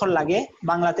দুইটি অক্ষর লাগে,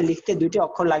 বাংলাতে লিখতে 2টি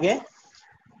অক্ষর লাগে,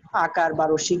 আকার বা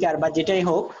রস্যিকার বা যেটাই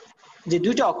হোক, যে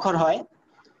 2টা অক্ষর হয়,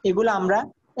 এগুলো আমরা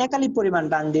 1 আলিফ পরিমাণ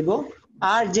টান দিব।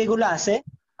 আর যেগুলো আছে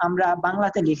আমরা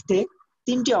বাংলাতে লিখতে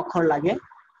 3টি অক্ষর লাগে,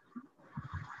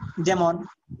 যেমন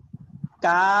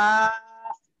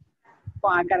কাফ, ক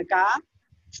আকার কা,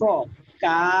 ফ,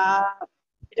 কাফ,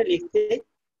 এটা লিখতে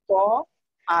ক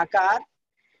আকার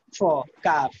ফ,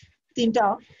 কাফ, 3টা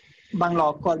বাংলা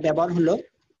অক্ষর ব্যবহার হলো,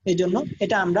 এই জন্য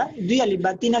এটা আমরা 2 আলিফ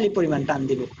বা 3 আলিফ পরিমাণ টান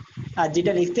দিব। আর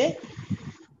যেটা লিখতে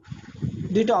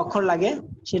 2টা অক্ষর লাগে,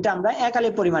 সেটা আমরা 1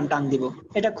 আলিফ পরিমাণ টান দিব।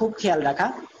 এটা খুব খেয়াল রাখা।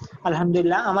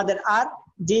 আলহামদুলিল্লাহ, আমাদের আর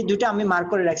যে দুইটা আমি মার্ক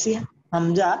করে রাখছি,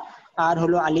 হামজা আর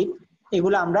হলো আলিফ,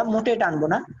 এগুলো আমরা মোটে টানবো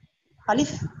না,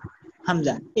 আলিফ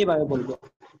হামজা এভাবে বলবো।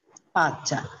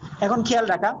 আচ্ছা, এখন খেয়াল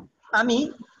রাখা, আমি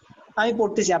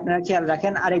পড়তেছি, আপনারা খেয়াল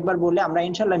রাখেন, আরেকবার বলে আমরা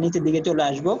ইনশাল্লাহ নিচের দিকে চলে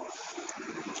আসব।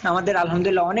 আমাদের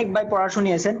আলহামদুলিল্লাহ অনেক ভাই পড়া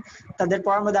শুনিয়েছেন, তাদের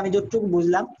পড়ার মধ্যে আমি যতটুকু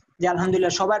বুঝলাম যে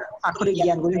আলহামদুলিল্লাহ সবার আক্ষরিক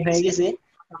জ্ঞানগুলি হয়ে গেছে,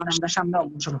 এখন আমরা সামনে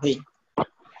অগ্রসর হই।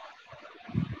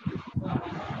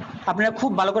 আপনারা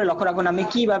খুব ভালো করে লক্ষ্য রাখুন আমি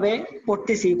কিভাবে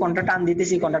পড়তেছি, কোনটা টান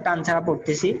দিতেছি, কোনটা টান ছাড়া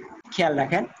পড়তেছি, খেয়াল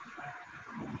রাখেন।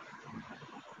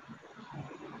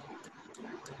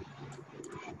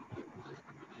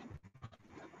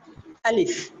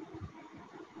 আলিফ,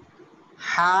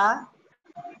 হা,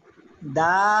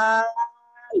 দাল,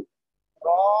 র,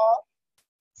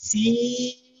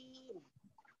 সিন,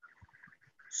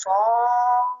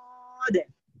 صاد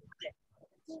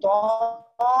ط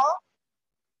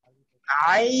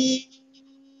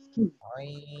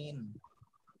عين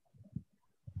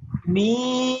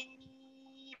ميم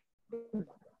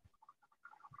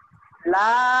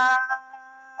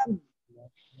লাম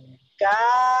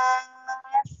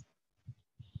কাফ।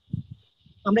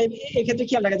 আমরা এক্ষেত্রে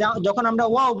খেয়াল রাখা, যখন আমরা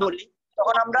ওয়াও বলি,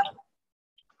 তখন আমরা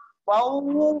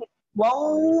ওয়াও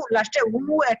লাস্টে উ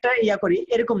একটা ইয়া করি,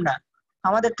 এরকম না,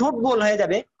 আমাদের ঠোঁট গোল হয়ে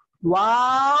যাবে,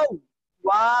 ওয়াও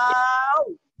ওয়াও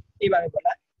এইভাবে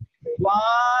বলা,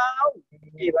 ওয়াও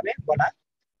এইভাবে বলা।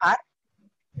 আর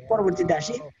পরবর্তীতে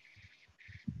আসি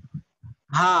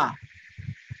হা,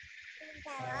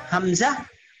 হামজা,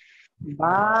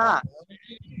 বা,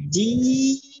 জিম।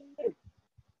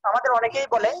 আমাদের অনেকেই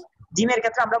বলে জিমের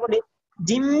ক্ষেত্রে আমরা বলি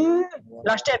জিম,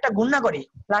 লাস্টে একটা গুণনা করি,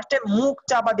 লাস্টে মুখ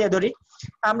চাপা দিয়ে ধরি,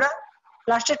 আমরা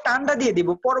লাস্টে টানটা দিয়ে দিব,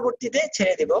 পরবর্তীতে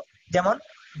ছেড়ে দিব। যেমন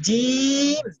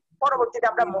জিম, পরবর্তীতে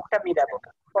আমরা মুখটা মিলাবো,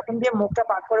 প্রথম দিয়ে মুখটা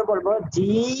পাক করে বলবো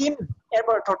জিম,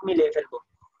 এরপর ঠোঁট মিলিয়ে ফেলবো।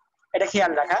 এটা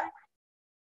খেয়াল রাখা।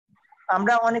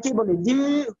 আমরা অনেকেই বলি জিম,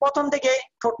 প্রথম থেকে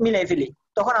ঠোঁট মিলিয়ে ফেলি,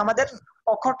 তখন আমাদের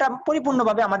অক্ষরটা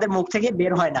পরিপূর্ণভাবে আমাদের মুখ থেকে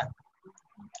বের হয় না।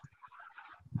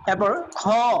 এরপর খ,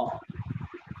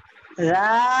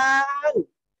 রাল,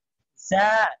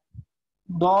 জা,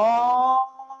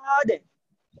 ضاد,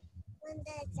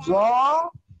 ظ,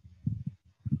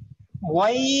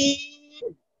 غين,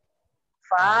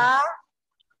 فا,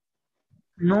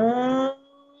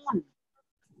 نون,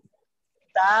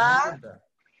 تا,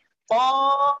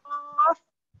 قاف,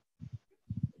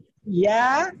 ইয়া,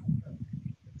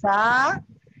 সা,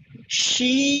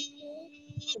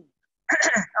 শিন।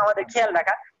 আমাদের খেয়াল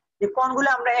রাখা যে কোনগুলো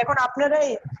আমরা এখন আপনারাই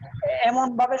এমন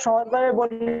ভাবে সহজভাবে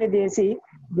বলে দিয়েছি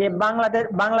যে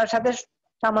বাংলার সাথে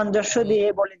সামঞ্জস্য দিয়ে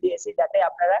বলে দিয়েছি, যাতে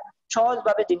আপনারা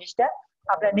সহজভাবে জিনিসটা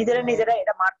আপনারা নিজেরা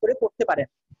এটা মার্ক করে পড়তে পারেন।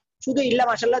 শুধু ইল্লা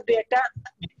মাশাআল্লাহ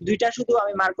দুইটা শুধু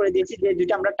আমি মার্ক করে দিয়েছি, যে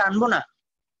দুইটা আমরা টানবো না।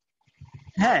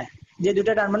 হ্যাঁ, যে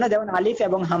দুইটা টানবো না, যেমন আলিফ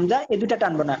এবং হামজা, এই দুইটা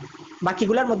টানবো না।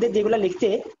 বাকিগুলোর মধ্যে যেগুলো লিখতে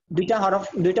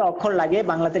দুইটা অক্ষর লাগে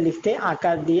বাংলাতে লিখতে,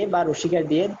 আকার দিয়ে বা রসিকার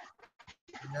দিয়ে,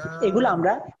 এগুলো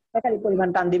আমরা একালি পরিমাণ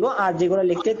টান দিব। আর যেগুলো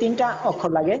লিখতে তিনটা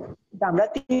অক্ষর লাগে, আমরা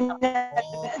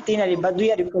তিন আলিফ বা দুই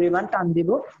আলিফ পরিমাণ টান দিব।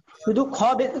 শুধু খ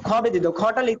ব্যতীত,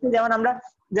 খটা লিখতে যেমন আমরা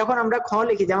যখন আমরা খ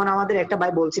লিখি, যেমন আমাদের একটা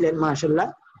ভাই বলছিলেন মাশাআল্লাহ,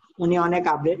 উনি অনেক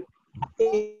আপডেট,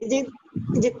 এই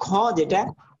যে খ, যেটা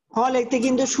খ লিখতে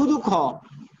কিন্তু শুধু খ,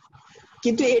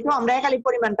 কিন্তু এটাও আমরা একালি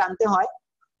পরিমাণ টানতে হয়।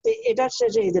 এটার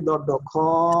শেষে এই যে ডট খ,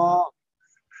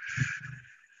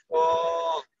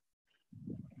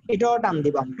 এটাও টান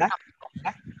দিব আমরা।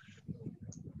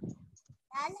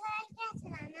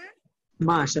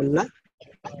 মাশাআল্লাহ।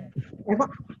 এখন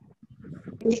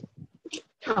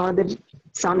আমাদের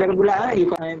সাউন্ড রেকর্ড গুলা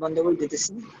আমি বন্ধ করে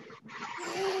দিতেছি।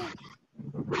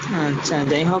 আচ্ছা,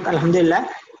 যাই হোক, আলহামদুলিল্লাহ।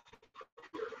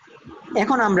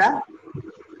 এখন আমরা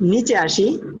নিচে আসি।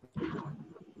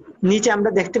 নিচে আমরা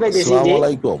দেখতে পাইতেছি যে, আসসালামু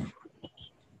আলাইকুম।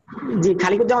 জি,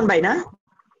 খালিকুজ্জামান ভাই না?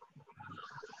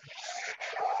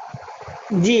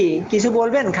 জি, কিছু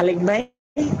বলবেন খালিক ভাই?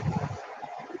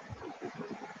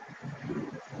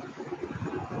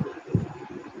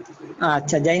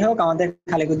 আচ্ছা, যাই হোক, আমাদের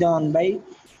খালিকুজ্জামান ভাই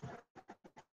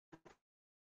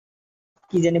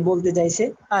কি জানি বলতে চাইছে।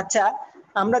 আচ্ছা,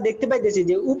 আমরা দেখতে পাইতেছি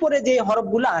যে উপরে যে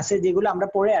হরফগুলো আছে, যেগুলো আমরা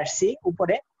পড়ে আসছি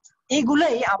উপরে,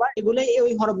 এগুলাই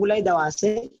ওই হরফগুলাই দেওয়া আছে।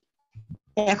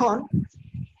 এখন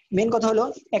মেন কথা হলো,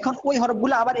 এখন ওই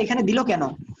হরফগুলো আবার এখানে দিল কেন,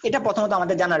 এটা প্রথমত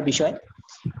আমাদের জানার বিষয়।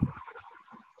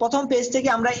 প্রথম পেজ থেকে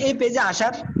আমরা এই পেজে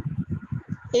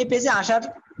আসার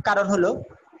কারণ হলো,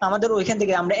 আমাদের ওইখান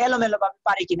থেকে আমরা এলোমেলো ভাবে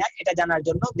পারি কিনা এটা জানার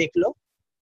জন্য দেখলো,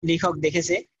 লেখক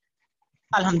দেখেছে,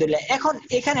 আলহামদুলিল্লাহ। এখন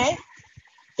এখানে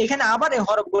আবার এই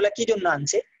হরফগুলা কি জন্য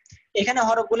আনছে? এখানে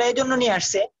হরফগুলা এই জন্য নিয়ে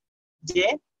আসছে যে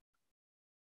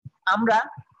আমরা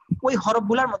ওই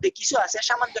হরফগুলার মধ্যে কিছু আছে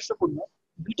সামঞ্জস্যপূর্ণ,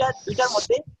 দুইটার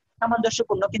মধ্যে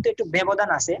সামঞ্জস্যপূর্ণ, কিন্তু একটু ব্যবধান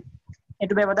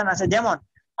আছে। যেমন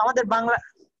আমাদের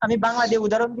আমি বাংলা দিয়ে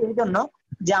উদাহরণ দিই এই জন্য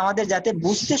যে আমাদের যাতে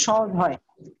বুঝতে সহজ হয়।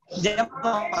 যেমন,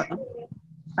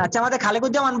 আচ্ছা, আমাদের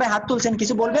খালিকুজ্জামান ভাই হাত তুলছেন,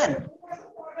 কিছু বলবেন?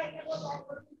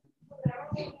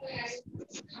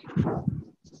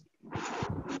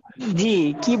 জি,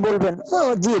 কি বলবেন?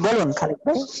 জি বলুন খালিক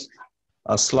ভাই।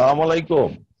 আসসালামু আলাইকুম।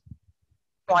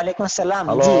 ওয়ালাইকুম আসসালাম।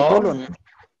 হ্যালো, জি বলুন।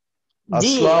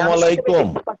 জি, আসসালামু আলাইকুম।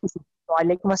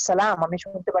 ওয়ালাইকুম আসসালাম, আমি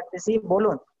শুনতে পারতেছি,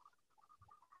 বলুন।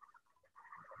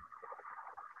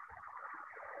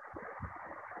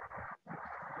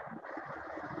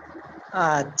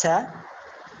 আচ্ছা,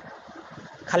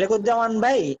 খালিকুজ্জামান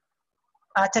ভাই,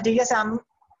 আচ্ছা ঠিক আছে, আমি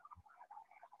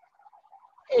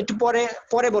একটু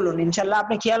পরে বলুন ইনশাল্লাহ।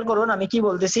 আপনি খেয়াল করুন আমি কি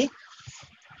বলতেছি।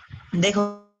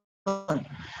 দেখুন,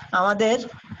 আমাদের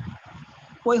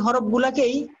ওই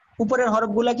হরফগুলাকেই, উপরের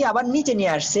হরফগুলাকে আবার নিচে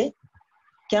নিয়ে আসছে,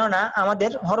 কেননা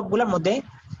আমাদের হরফগুলোর মধ্যে,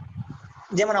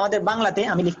 যেমন আমাদের বাংলাতে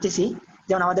আমি লিখতেছি,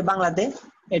 যেমন আমাদের বাংলাতে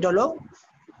এটা হলো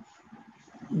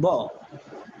ব,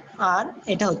 আর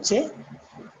এটা হচ্ছে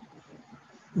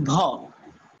ভ,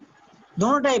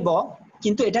 দুটোটাই ব,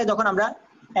 কিন্তু এটা যখন আমরা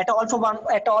একটা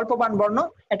অল্প পান বর্ণ,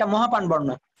 একটা মহাপান বর্ণ,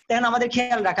 তখন আমাদের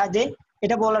খেয়াল রাখা যে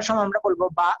এটা বলার সময় আমরা বলবো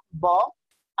বা ব,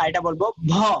 আর এটা বলবো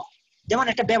ভ। যেমন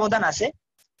একটা ব্যবধান আছে,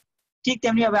 ঠিক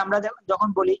তেমনি ভাবে আমরা যখন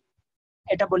বলি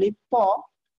এটা বলি প,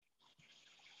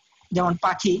 যেমন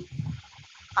পাখি,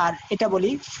 আর এটা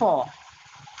বলি ফ,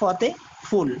 ফতে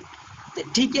ফুল।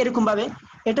 ঠিক এরকম ভাবে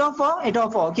এটাও প এটাও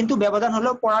প, কিন্তু ব্যবধান হলো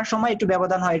পড়ার সময় একটু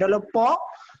ব্যবধান হয়। এটা হলো প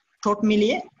ঠোঁট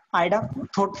মিলিয়ে, আর এটা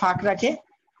ঠোঁট ফাঁক রাখে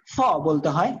ফ বলতে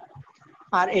হয়,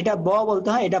 আর এটা ব বলতে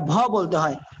হয়, এটা ভ বলতে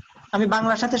হয়। আমি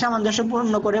বাংলার সাথে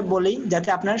সামঞ্জস্যপূর্ণ করে বলি যাতে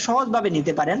আপনারা সহজভাবে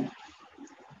নিতে পারেন।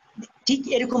 ঠিক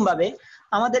এরকম ভাবে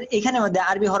আমাদের এখানে মধ্যে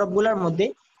আরবি হরফগুলোর মধ্যে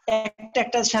একটা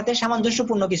একটার সাথে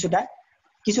সামঞ্জস্যপূর্ণ,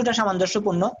 কিছুটা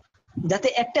সামঞ্জস্যপূর্ণ, যাতে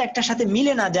একটা একটার সাথে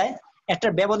মিলে না যায়, একটা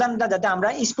ব্যবধানটা যাতে আমরা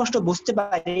স্পষ্ট বুঝতে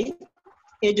পারি,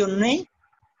 এই জন্যই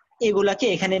এগুলাকে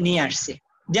এখানে নিয়ে আসছে।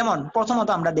 যেমন প্রথমত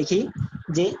আমরা দেখি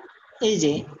যে এই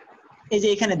যে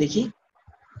এখানে দেখি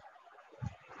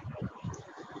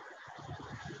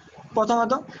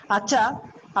প্রথমত, আচ্ছা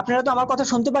আপনারা তো আমার কথা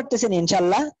শুনতে পারতেছেন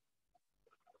ইনশাআল্লাহ?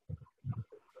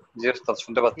 জি ওস্তাদ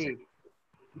শুনতে পাচ্ছি।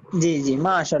 জি জি,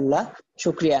 মাশাআল্লাহ,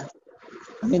 শুকরিয়া।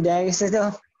 আমি দেখা গেছে তো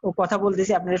ও কথা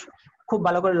বলতেছি, আপনারা খুব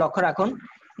ভালো করে লক্ষ্য রাখুন।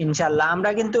 ইনশাআল্লাহ আমরা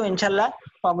কিন্তু ইনশাআল্লাহ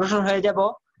অগ্রসর হয়ে যাব।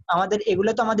 আমাদের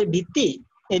এগুলো তো আমাদের ভিত্তি,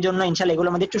 এই জন্য ইনশাআল্লাহ এগুলো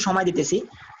আমাদের একটু সময় দিতেছি,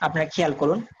 আপনারা খেয়াল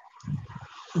করুন।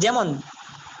 যেমন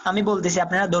আমি বলতেছি,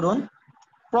 আপনারা ধরুন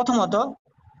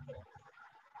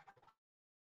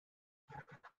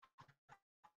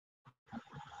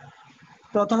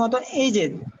প্রথমত এই যে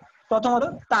প্রথমত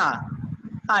তা,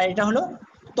 আর এটা হলো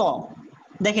ত।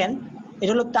 দেখেন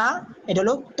এটা হলো তা, এটা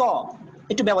হলো ত,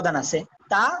 একটু ব্যবধান আছে,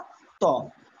 তা ত,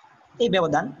 এই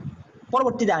ব্যবধান।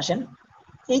 পরবর্তীতে আসেন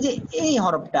এই যে এই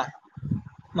হরফটা,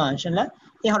 মাশাআল্লাহ,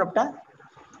 এই হরফটা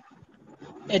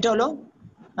এটা হলো,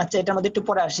 আচ্ছা এটার মধ্যে একটু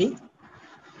পরে আসি।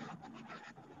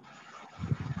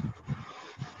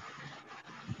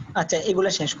 আচ্ছা এগুলো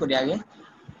শেষ করি আগে।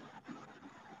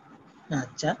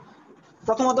 আচ্ছা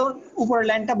প্রথমত উপরের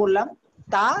লাইনটা বললাম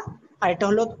তা, আর এটা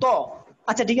হলো ত।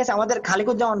 আচ্ছা ঠিক আছে, আমাদের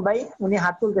খালিকুজ্জামান ভাই উনি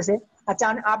হাত তুলতেছে। আচ্ছা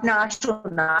আপনি আসুন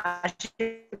না,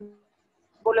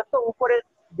 বলেন তো উপরের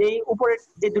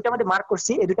যে দুটো মধ্যে মার্ক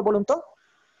করছি, এই দুটো বলুন তো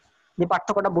যে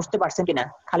পার্থক্যটা বুঝতে পারছেন কিনা।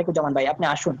 খালিকুজ্জামান ভাই আপনি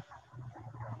আসুন।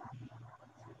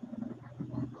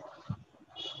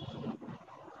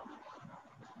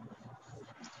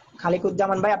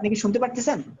 খালিকুজ্জামান ভাই আপনি কি শুনতে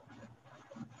পারতেছেন?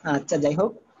 আচ্ছা যাই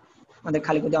হোক, আমাদের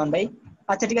খালিকুজ্জামান ভাই।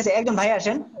 আচ্ছা ঠিক আছে, একজন ভাই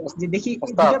আসেন যে দেখি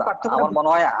দুটোর পার্থক্য। আমার মনে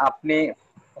হয়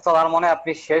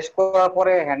আপনি শেষ করার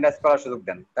পরে হ্যান্ড রাইজ করার সুযোগ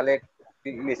দেন, তাহলে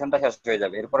লিসনটা শেষ হয়ে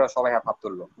যাবে, এরপরে সবাই হাত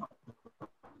তুললো।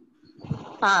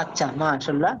 আচ্ছা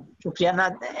মাশাআল্লাহ, শুকরিয়া। না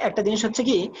একটা জিনিস হচ্ছে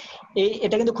কি,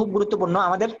 এটা কিন্তু খুব গুরুত্বপূর্ণ,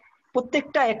 আমাদের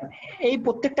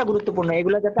প্রত্যেকটা গুরুত্বপূর্ণ,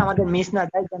 এগুলো যাতে আমাদের মিস না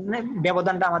যায়,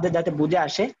 ব্যবধানটা আমাদের যাতে বুঝে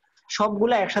আসে।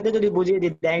 সবগুলা একসাথে যদি বুঝিয়ে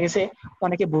দিই, দেখা গেছে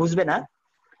অনেকে বুঝবে না,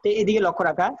 তো এদিকে লক্ষ্য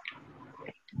রাখা।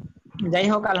 যাই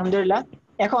হোক আলহামদুলিল্লাহ,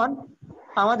 এখন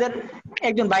আমাদের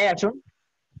একজন ভাই আসুন।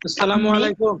 আসসালামু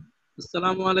আলাইকুম।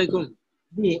 আসসালামু আলাইকুম।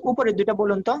 জি উপরের দুইটা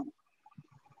বলুন তো।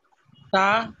 তা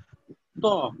ত,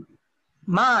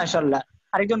 মাশাআল্লাহ।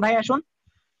 আরেকজন ভাই আসুন,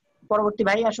 পরবর্তী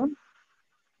ভাই আসুন।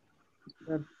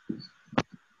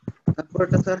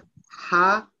 তারপরটা স্যার হা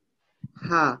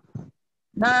হা।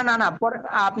 না না না,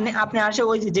 আপনি আসে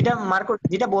ওই যেটা মার্ক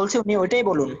যেটা বলছে উনি ওইটাই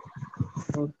বলুন।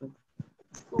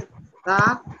 তা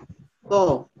ত,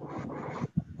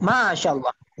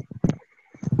 মাশাআল্লাহ।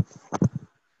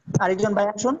 আরেকজন ভাই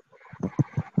আসুন।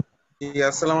 জি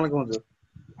আসসালামু আলাইকুম হুজুর।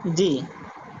 জি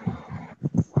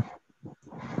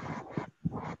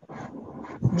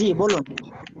জি বলুন।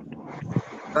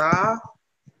 তা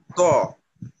ত,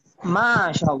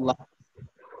 মাশাআল্লাহ।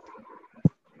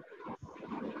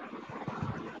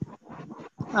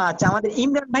 আচ্ছা আমাদের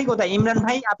ইমরান ভাই কোথায়? ইমরান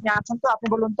ভাই আপনি আছেন তো? আপনি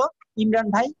বলুন তো ইমরান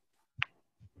ভাই।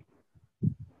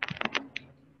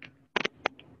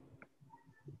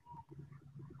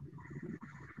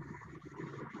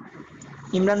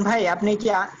 ইমরান ভাই আপনি কি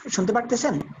শুনতে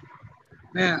পারতেছেন?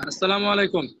 হ্যাঁ আসসালামু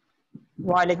আলাইকুম।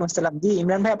 ওয়ালাইকুম আসসালাম। জি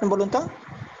ইমরান ভাই আপনি বলুন তো।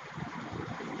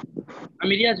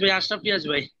 আমি রিয়াজ ভাই, আশরাফ রিয়াজ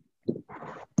ভাই।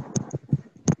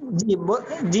 জি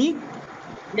জি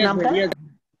নামটা?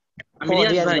 আমি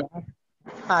রিয়াজ ভাই।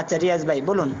 আচ্ছা রিয়াজ ভাই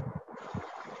বলুন।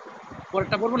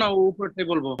 পরেরটা বলবো না উপরেরটাই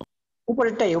বলবো?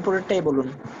 উপরেরটাই বলুন।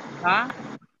 হ্যাঁ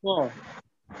ক।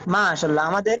 মাশাআল্লাহ।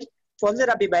 আমাদের ফজলে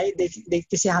রাব্বি ভাই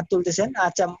দেখতেছি হাত তুলতেছেন।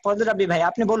 আচ্ছা ফজলে রাব্বি ভাই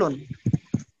আপনি বলুন।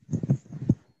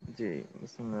 জি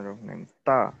বিসমিল্লাহির রহমানির রহিম।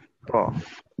 তা ত,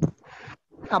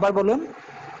 আবার বলুন।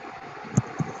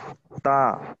 তা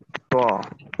ত।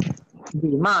 জি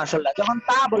মাশাআল্লাহ। যখন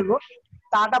তা বলবো,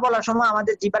 তাটা বলার সময়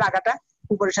আমাদের জিহ্বার আগাটা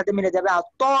উপরের সাথে মিলে যাবে, আর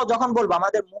ত যখন বলবো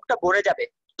আমাদের মুখটা ভরে যাবে,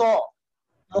 ত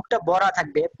মুখটা ভরা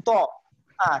থাকবে ত।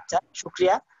 আচ্ছা,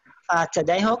 শুক্রিয়া। আচ্ছা,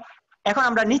 যাই হোক, এখন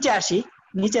আমরা নিচে আসি,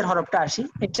 নিচের হরফটা আসি।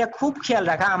 এটা খুব খেয়াল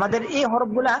রাখা, আমাদের এই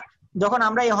হরফগুলা যখন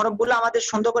আমরা এই হরফগুলো আমাদের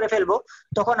সুন্দর করে ফেলবো,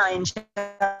 তখন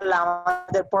ইনশাআল্লাহ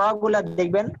আমাদের পড়াগুলা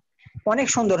দেখবেন অনেক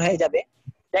সুন্দর হয়ে যাবে।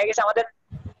 দেখা গেছে আমাদের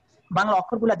বাংলা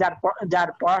অক্ষরগুলা যার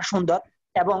পড়া সুন্দর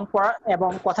এবং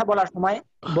কথা বলার সময়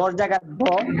বর জায়গার ব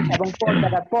এবং পর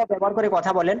জায়গার প ব্যবহার করে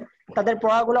কথা বলেন, তাদের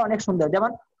পড়াগুলো অনেক সুন্দর।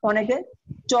 যেমন অনেকে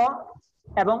চ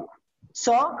এবং স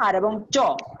আর এবং চ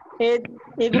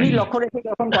এগুলি লক্ষ্য রেখে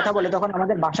যখন কথা বলে, তখন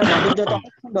আমাদের ভাষার মাধুর্যতা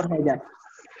অনেক সুন্দর হয়ে যায়।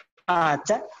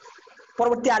 আচ্ছা,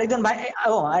 পরবর্তী আরেকজন ভাই,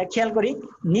 আর খেয়াল করি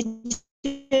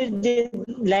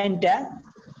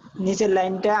নিচের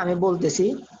লাইনটা আমি বলতেছি।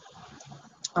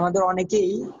 আমাদের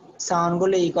অনেকেই সাউন্ড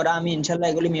গুলো করা, আমি ইনশাল্লাহ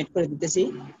এগুলি মিউট করে দিতেছি।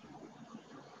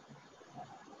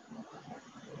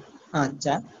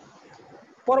 আচ্ছা,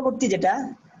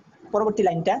 পরবর্তী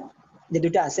লাইনটা যে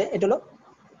দুইটা আছে, এটা হলো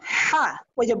হা।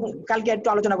 ওই যে কালকে একটু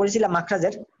আলোচনা করেছিলাম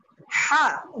মাখরাজের, হা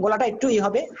গলাটা একটু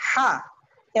হবে, হা।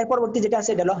 এর পরবর্তী যেটা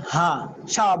আছে এটা হলো হা,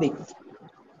 স্বাভাবিক।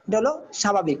 এটা হলো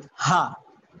স্বাভাবিক হা,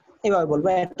 এভাবে বলবো।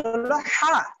 এটা হলো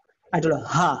হা, এটা হলো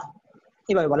হা,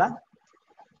 এভাবে বলা।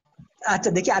 আচ্ছা,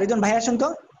 দেখি আরেকজন ভাই আসেন তো,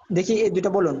 দেখি এই দুটো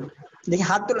বলুন। দেখি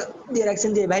হাত তুলে দিয়ে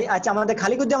রাখছেন যে ভাই। আচ্ছা, আমাদের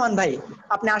খালিকুজ্জামান ভাই,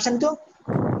 আপনি আসেন তো।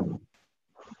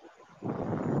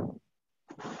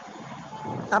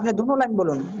 আপনি দুটো লাইন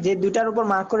বলুন, যে দুইটার উপর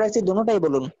মার্ক করে রাখছি দুটোটাই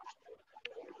বলুন।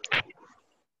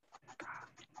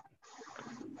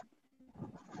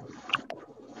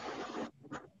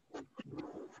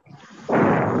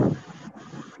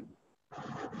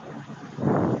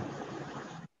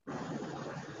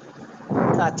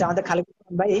 আচ্ছা, আমাদের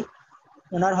খালিকুজ্জামান ভাই,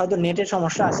 ওনার হয়তো নেটের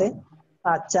সমস্যা আছে।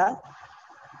 আচ্ছা,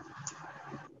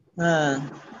 হ্যাঁ,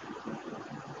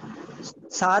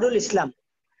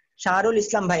 শাহরুল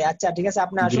ইসলাম ভাই। আচ্ছা, ঠিক আছে,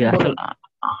 আপনি আসুন, বলুন।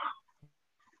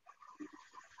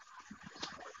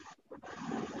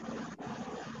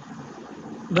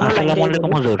 আসসালামু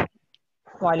আলাইকুম হুজুর।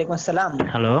 ওয়ালাইকুম আসসালাম।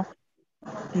 হ্যালো,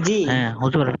 জি হ্যাঁ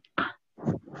হুজুর,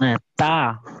 হ্যাঁ, তা,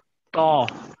 ত,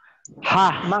 হা,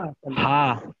 হা।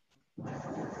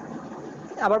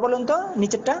 আবার বলুন তো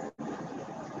নিচেরটা।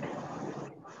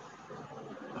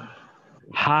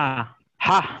 হা,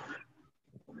 হা।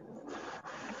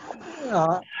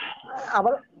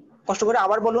 আবার কষ্ট করে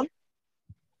আবার বলুন।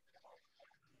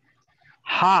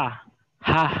 হা,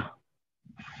 হা।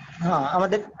 হ্যাঁ,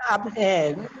 আমাদের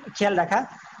খেয়াল রাখা,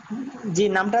 যে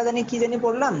নামটা কি জানি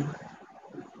পড়লাম,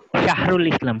 শাহরুল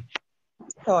ইসলাম।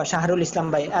 ও, শাহরুল ইসলাম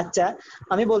ভাই। আচ্ছা,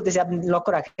 আমি বলতেছি, আপনি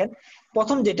লক্ষ্য রাখেন।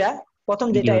 প্রথম যেটা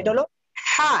এটা হলো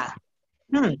হা।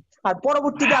 আর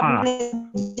পরবর্তীতে আপনি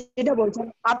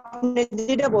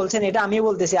যেটা বলছেন এটা আমি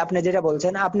বলতেছি, আপনি যেটা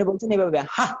বলছেন, আপনি বলছেন এভাবে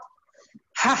হা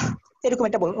হা, এরকম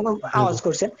একটা আওয়াজ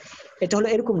করছেন। এটা হলো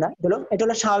এরকম না, এটা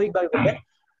হলো স্বাভাবিক ভাবে বলবেন।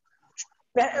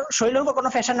 শৈলের উপর কোনো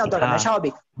ফ্যাশন নেওয়া দরকার নাই,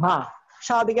 স্বাভাবিক হা।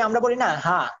 স্বাভাবিক আমরা বলি না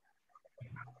হা,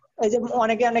 এই যে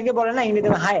অনেকে বলে না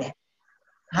ইংরেজিতে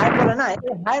হাই বলে না, এই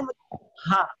হাই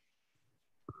হা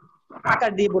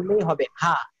আকার দিয়ে বললেই হবে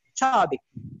হা, স্বাভাবিক।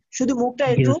 শুধু মুখটা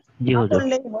একটু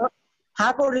হা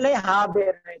করলেই হা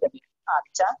বের হয়ে যাবে।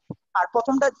 আচ্ছা, আর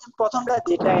প্রথমটা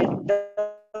যেটা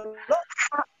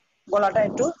গলাটা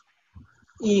একটু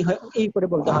ই করে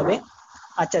বলতে হবে।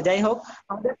 আচ্ছা, যাই হোক,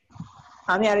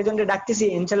 আমি আরেকজনকে ডাকতেছি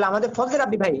ইনশাল্লাহ। আমাদের ফজলে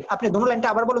রাব্বি ভাই, আপনি দুটো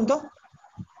লাইনটা আবার বলুন তো,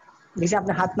 দেখি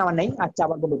আপনি হাত নামান নাই। আচ্ছা,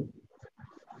 আবার বলুন।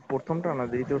 প্রথমটা না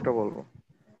দ্বিতীয়টা বলবো?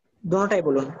 দুটোটাই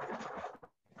বলুন।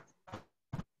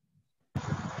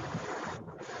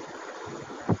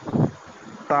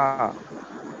 তা,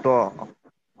 ত,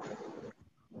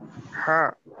 হা,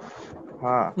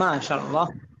 হা। মাশাআল্লাহ।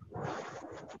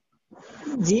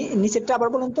 জি, নিচেরটা আবার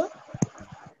বলুন তো।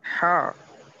 হা,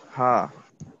 হা।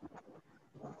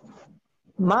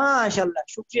 মাশাআল্লাহ,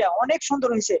 শুকরিয়া, অনেক সুন্দর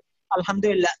হয়েছে,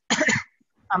 আলহামদুলিল্লাহ।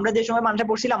 আমরা যে সময় মানুষে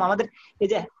পড়ছিলাম, আমাদের এই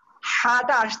যে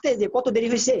হাটা আসতে যে কত দেরি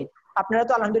হয়েছে, আপনারা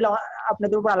তো আলহামদুলিল্লাহ,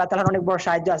 আপনাদের উপর আল্লাহ তাআলার অনেক বড়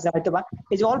সাহায্য আছে হয়তোবা,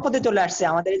 এই যে অল্পতে চলে আসছে।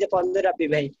 আমাদের এই যে ফজলে রাব্বি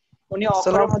ভাই, উনি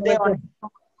অক্ষরের মধ্যে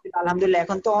আলহামদুলিল্লাহ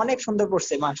এখন তো অনেক সুন্দর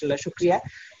পড়ছে, মাশাআল্লাহ, শুকরিয়া।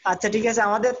 আচ্ছা, ঠিক আছে,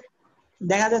 আমাদের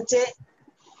দেখা যাচ্ছে।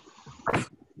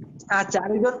 আচ্ছা,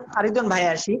 আরেকজন ভাই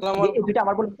আসি, এই দুইটা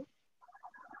আমার বলুন।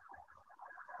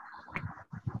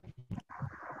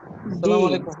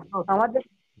 আমাদের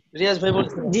রিয়াজ ভাই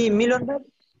বলছেন। জি, মিলন ভাই,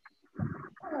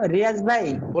 রিয়াজ ভাই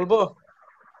বলবো।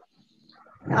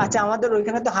 আচ্ছা, আমাদের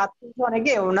ওইখানে তো হাত তুলছে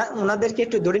অনেকে, ওনাদেরকে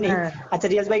একটু ধরে নিই। আচ্ছা,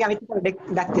 রিয়াজ ভাইকে আমি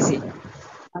ডাকতেছি।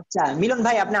 আচ্ছা, মিলন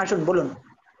ভাই, আপনি আসুন, বলুন।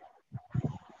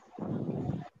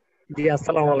 জি,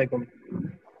 আসসালামু আলাইকুম।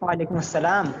 ওয়ালাইকুম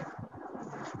আসসালাম।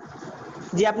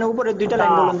 জি, আপনি উপরে দুইটা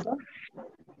লাইন বলুন তো।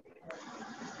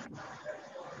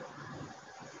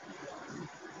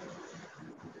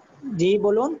 জি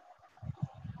বলুন।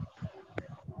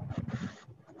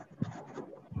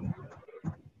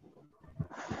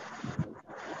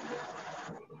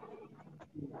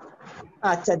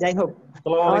 আচ্ছা যাই হোক,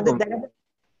 আসসালামু আমাদের আলাইকুম। দেখা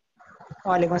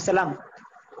ওয়ালাইকুম আসসালাম।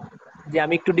 জি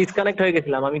আমি একটু ডিসকানেক্ট হয়ে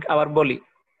গেছিলাম, আমি আবার বলি।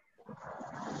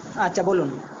 আচ্ছা বলুন।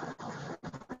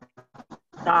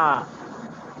 তা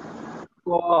ক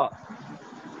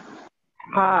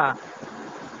হা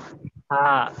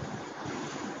হা।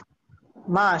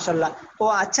 মাশাআল্লাহ। ও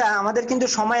আচ্ছা, আমাদের কিন্তু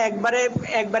সময়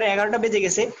একবারে 11টা বেজে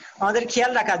গেছে। আমাদের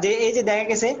খেয়াল রাখা যে এই যে দেখা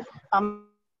গেছে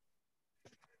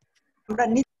আমরা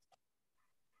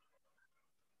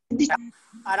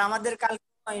আর আমাদের কাল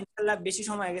ইনশাআল্লাহ বেশি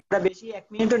সময় আমরা বেশি 1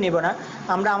 মিনিটও নেব না।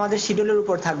 আমরা আমাদের শিডিউলের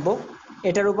উপর থাকবো,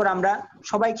 এটার উপর আমরা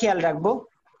সবাই খেয়াল রাখবো।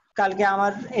 কালকে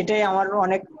এটাই আমার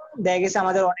অনেক দেখা গেছে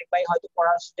আমাদের অনেক ভাই হয়তো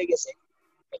পড়া ছুটে গেছে,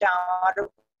 এটা আমার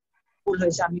ভুল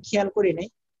হয়েছে, আমি খেয়াল করি নাই।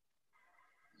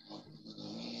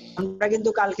 আমরা কিন্তু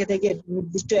কালকে থেকে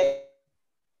নির্দিষ্ট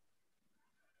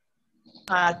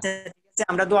আচ্ছা ঠিক আছে,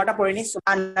 আমরা দোয়াটা পড়ে নিই।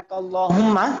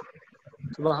 সুবহানাকাল্লাহুম্মা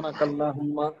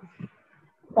সুবহানাকাল্লাহুম্মা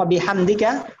ওয়া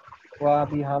বিহামদিকা ওয়া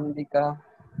বিহামদিকা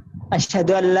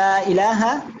আশহাদু আল্লা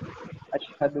ইলাহা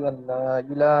আশহাদু আন লা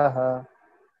ইলাহা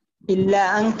ইল্লা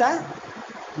আনতা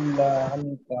ইল্লা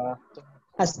আনতা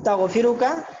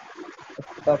আস্তাগফিরুকা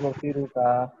আস্তাগফিরুকা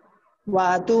ওয়া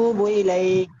আতুবু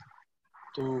ইলাইক।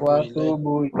 ওয়া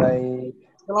আতুবু ইলাইক।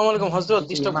 আসসালামু আলাইকুম হযরত,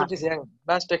 ডিস্টার্ব করতেছি,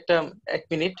 লাস্ট 1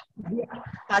 মিনিট।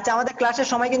 আচ্ছা, আমাদের ক্লাসের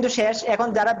সময় কিন্তু শেষ, এখন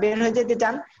যারা বের হয়ে যেতে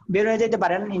চান বের হয়ে যেতে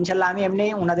পারেন ইনশাআল্লাহ। আমি এমনি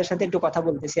ওনাদের সাথে একটু কথা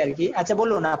বলতেছি আর কি। আচ্ছা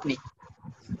বলুন আপনি।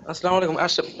 আসসালামু আলাইকুম।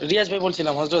 রিয়াজ ভাই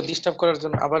বলছিলাম হযরত, ডিস্টার্ব করার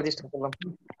জন্য আবার ডিস্টার্ব করলাম।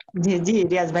 জি জি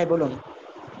রিয়াজ ভাই বলুন।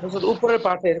 হযরত উপরের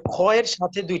পার্টের খ এর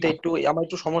সাথে দুইটা একটু আমার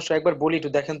একটু সমস্যা, একবার বলি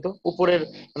একটু দেখেন তো।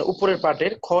 উপরের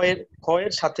পার্টের খ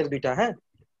এর সাথে দুইটা, হ্যাঁ।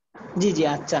 জি জি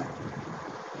আচ্ছা।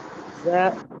 জা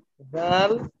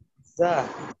জাল জা।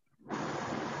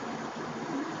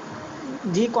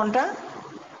 জি কোনটা?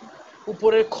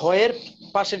 উপরের খ এর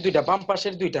পাশের দুইটা, বাম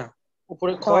পাশের দুইটা,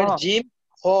 উপরের খ এর জিম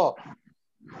খ।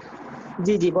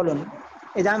 জি জি বলুন।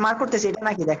 এই যে আমি মার্ক করতেছি, এটা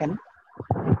নাকি দেখেন,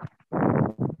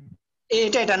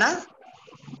 এটা না?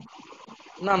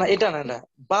 না না এটা না,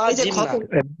 বা জিম না,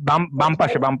 বাম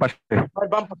পাশে বাম পাশে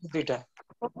দুইটা।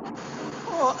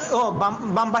 ও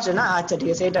বাম পাশে না? আচ্ছা ঠিক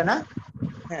আছে, এটা না?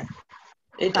 হ্যাঁ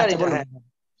এটা বলুন। হ্যাঁ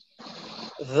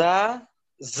জা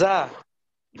জা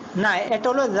না, এটা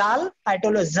হলো জাল আর এটা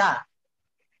হলো জা।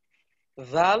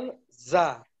 জাল জা।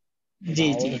 জি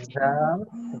জি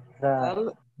জাল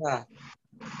জা।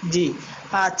 জি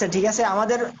আচ্ছা ঠিক আছে।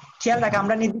 আমাদের খেয়াল রাখা,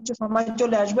 আমরা নির্দিষ্ট সময়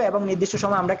চলে আসবো এবং নির্দিষ্ট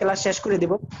সময় আমরা ক্লাস শেষ করে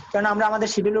দিব, কারণ আমরা আমাদের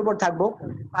শিডিউলের উপর থাকবো।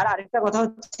 আর আরেকটা কথা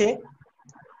হচ্ছে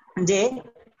যে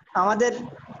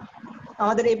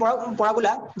আমাদের এই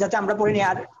পড়াগুলা যাতে আমরা পড়ে নিই।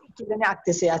 আর কি জানি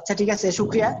আঁকতেছে, আচ্ছা ঠিক আছে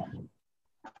শুক্রিয়া।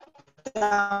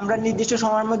 আমরা নির্দিষ্ট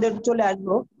সময়ের মধ্যে চলে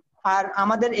আসবো। আর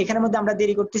আমাদের এখানের মধ্যে আমরা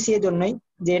দেরি করতেছি এই জন্যই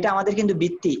যে এটা আমাদের কিন্তু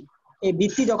ভিত্তি। এই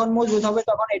ভিত্তি যখন মজবুত হবে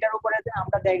তখন এটার উপরে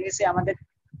আমরা দেখা গেছে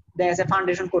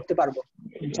ফাউন্ডেশন করতে পারবো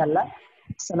ইনশাআল্লাহ।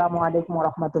 আসসালামু আলাইকুম ওয়া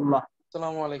রাহমাতুল্লাহ।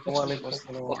 আসসালামু আলাইকুম। ওয়া আলাইকুম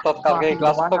আসসালাম। ওস্তাদ কালকে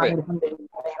ক্লাস হবে?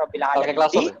 কালকে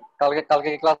ক্লাস হবে? কালকে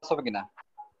কি ক্লাস হবে কিনা?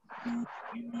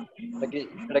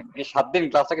 এটা কি 7 দিন?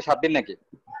 ক্লাসটা কি 7 দিন নাকি?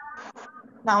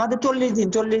 না, আমাদের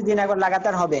 40 দিন একবার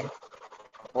লাগাতার হবে।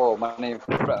 ও মানে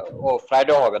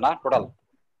ফ্রাইডে হবে না টোটাল?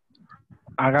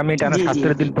 আগামী টানা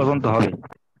 70 দিন পর্যন্ত হবে।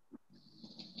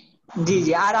 জি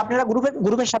জি। আর আপনারা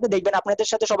গ্রুপের সাথে দেখবেন, আপনাদের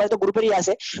সাথে সবাই তো গ্রুপেরই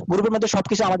আছে, গ্রুপের মধ্যে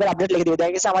সবকিছু আমাদের আপডেট লিখে দিবে।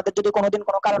 দেখা গেছে আমাদের যদি কোনোদিন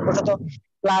কোনো কারণবশত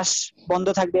ক্লাস বন্ধ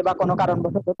থাকবে বা কোনো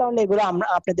কারণবশত, তাহলে এগুলো আমরা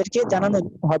আপনাদেরকে জানানো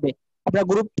হবে। আপনারা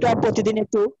গ্রুপটা প্রতিদিন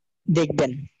একটু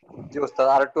দেখবেন। জি ওস্তাদ,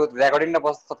 আর একটু রেকর্ডিংটা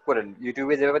প্রস্তুত করেন,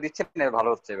 ইউটিউবে যেভাবে দিচ্ছেন ভালো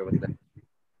হচ্ছে এভাবে দিলে।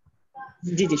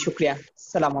 জি জি শুকরিয়া।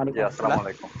 আসসালামু আলাইকুম। আসসালামু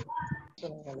আলাইকুম।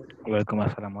 ওয়ালাইকুম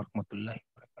আসসালাম ওয়া রাহমাতুল্লাহি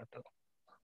ওয়া বারাকাতুহু।